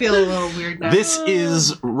pretty good. I feel a little weird now. This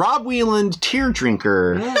is Rob Wieland, Tear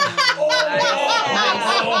Drinker.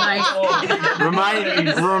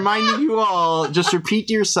 Reminding you all, just repeat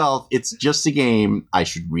to yourself, it's just a game. I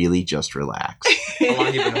should really just relax. How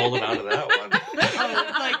long you been holding on to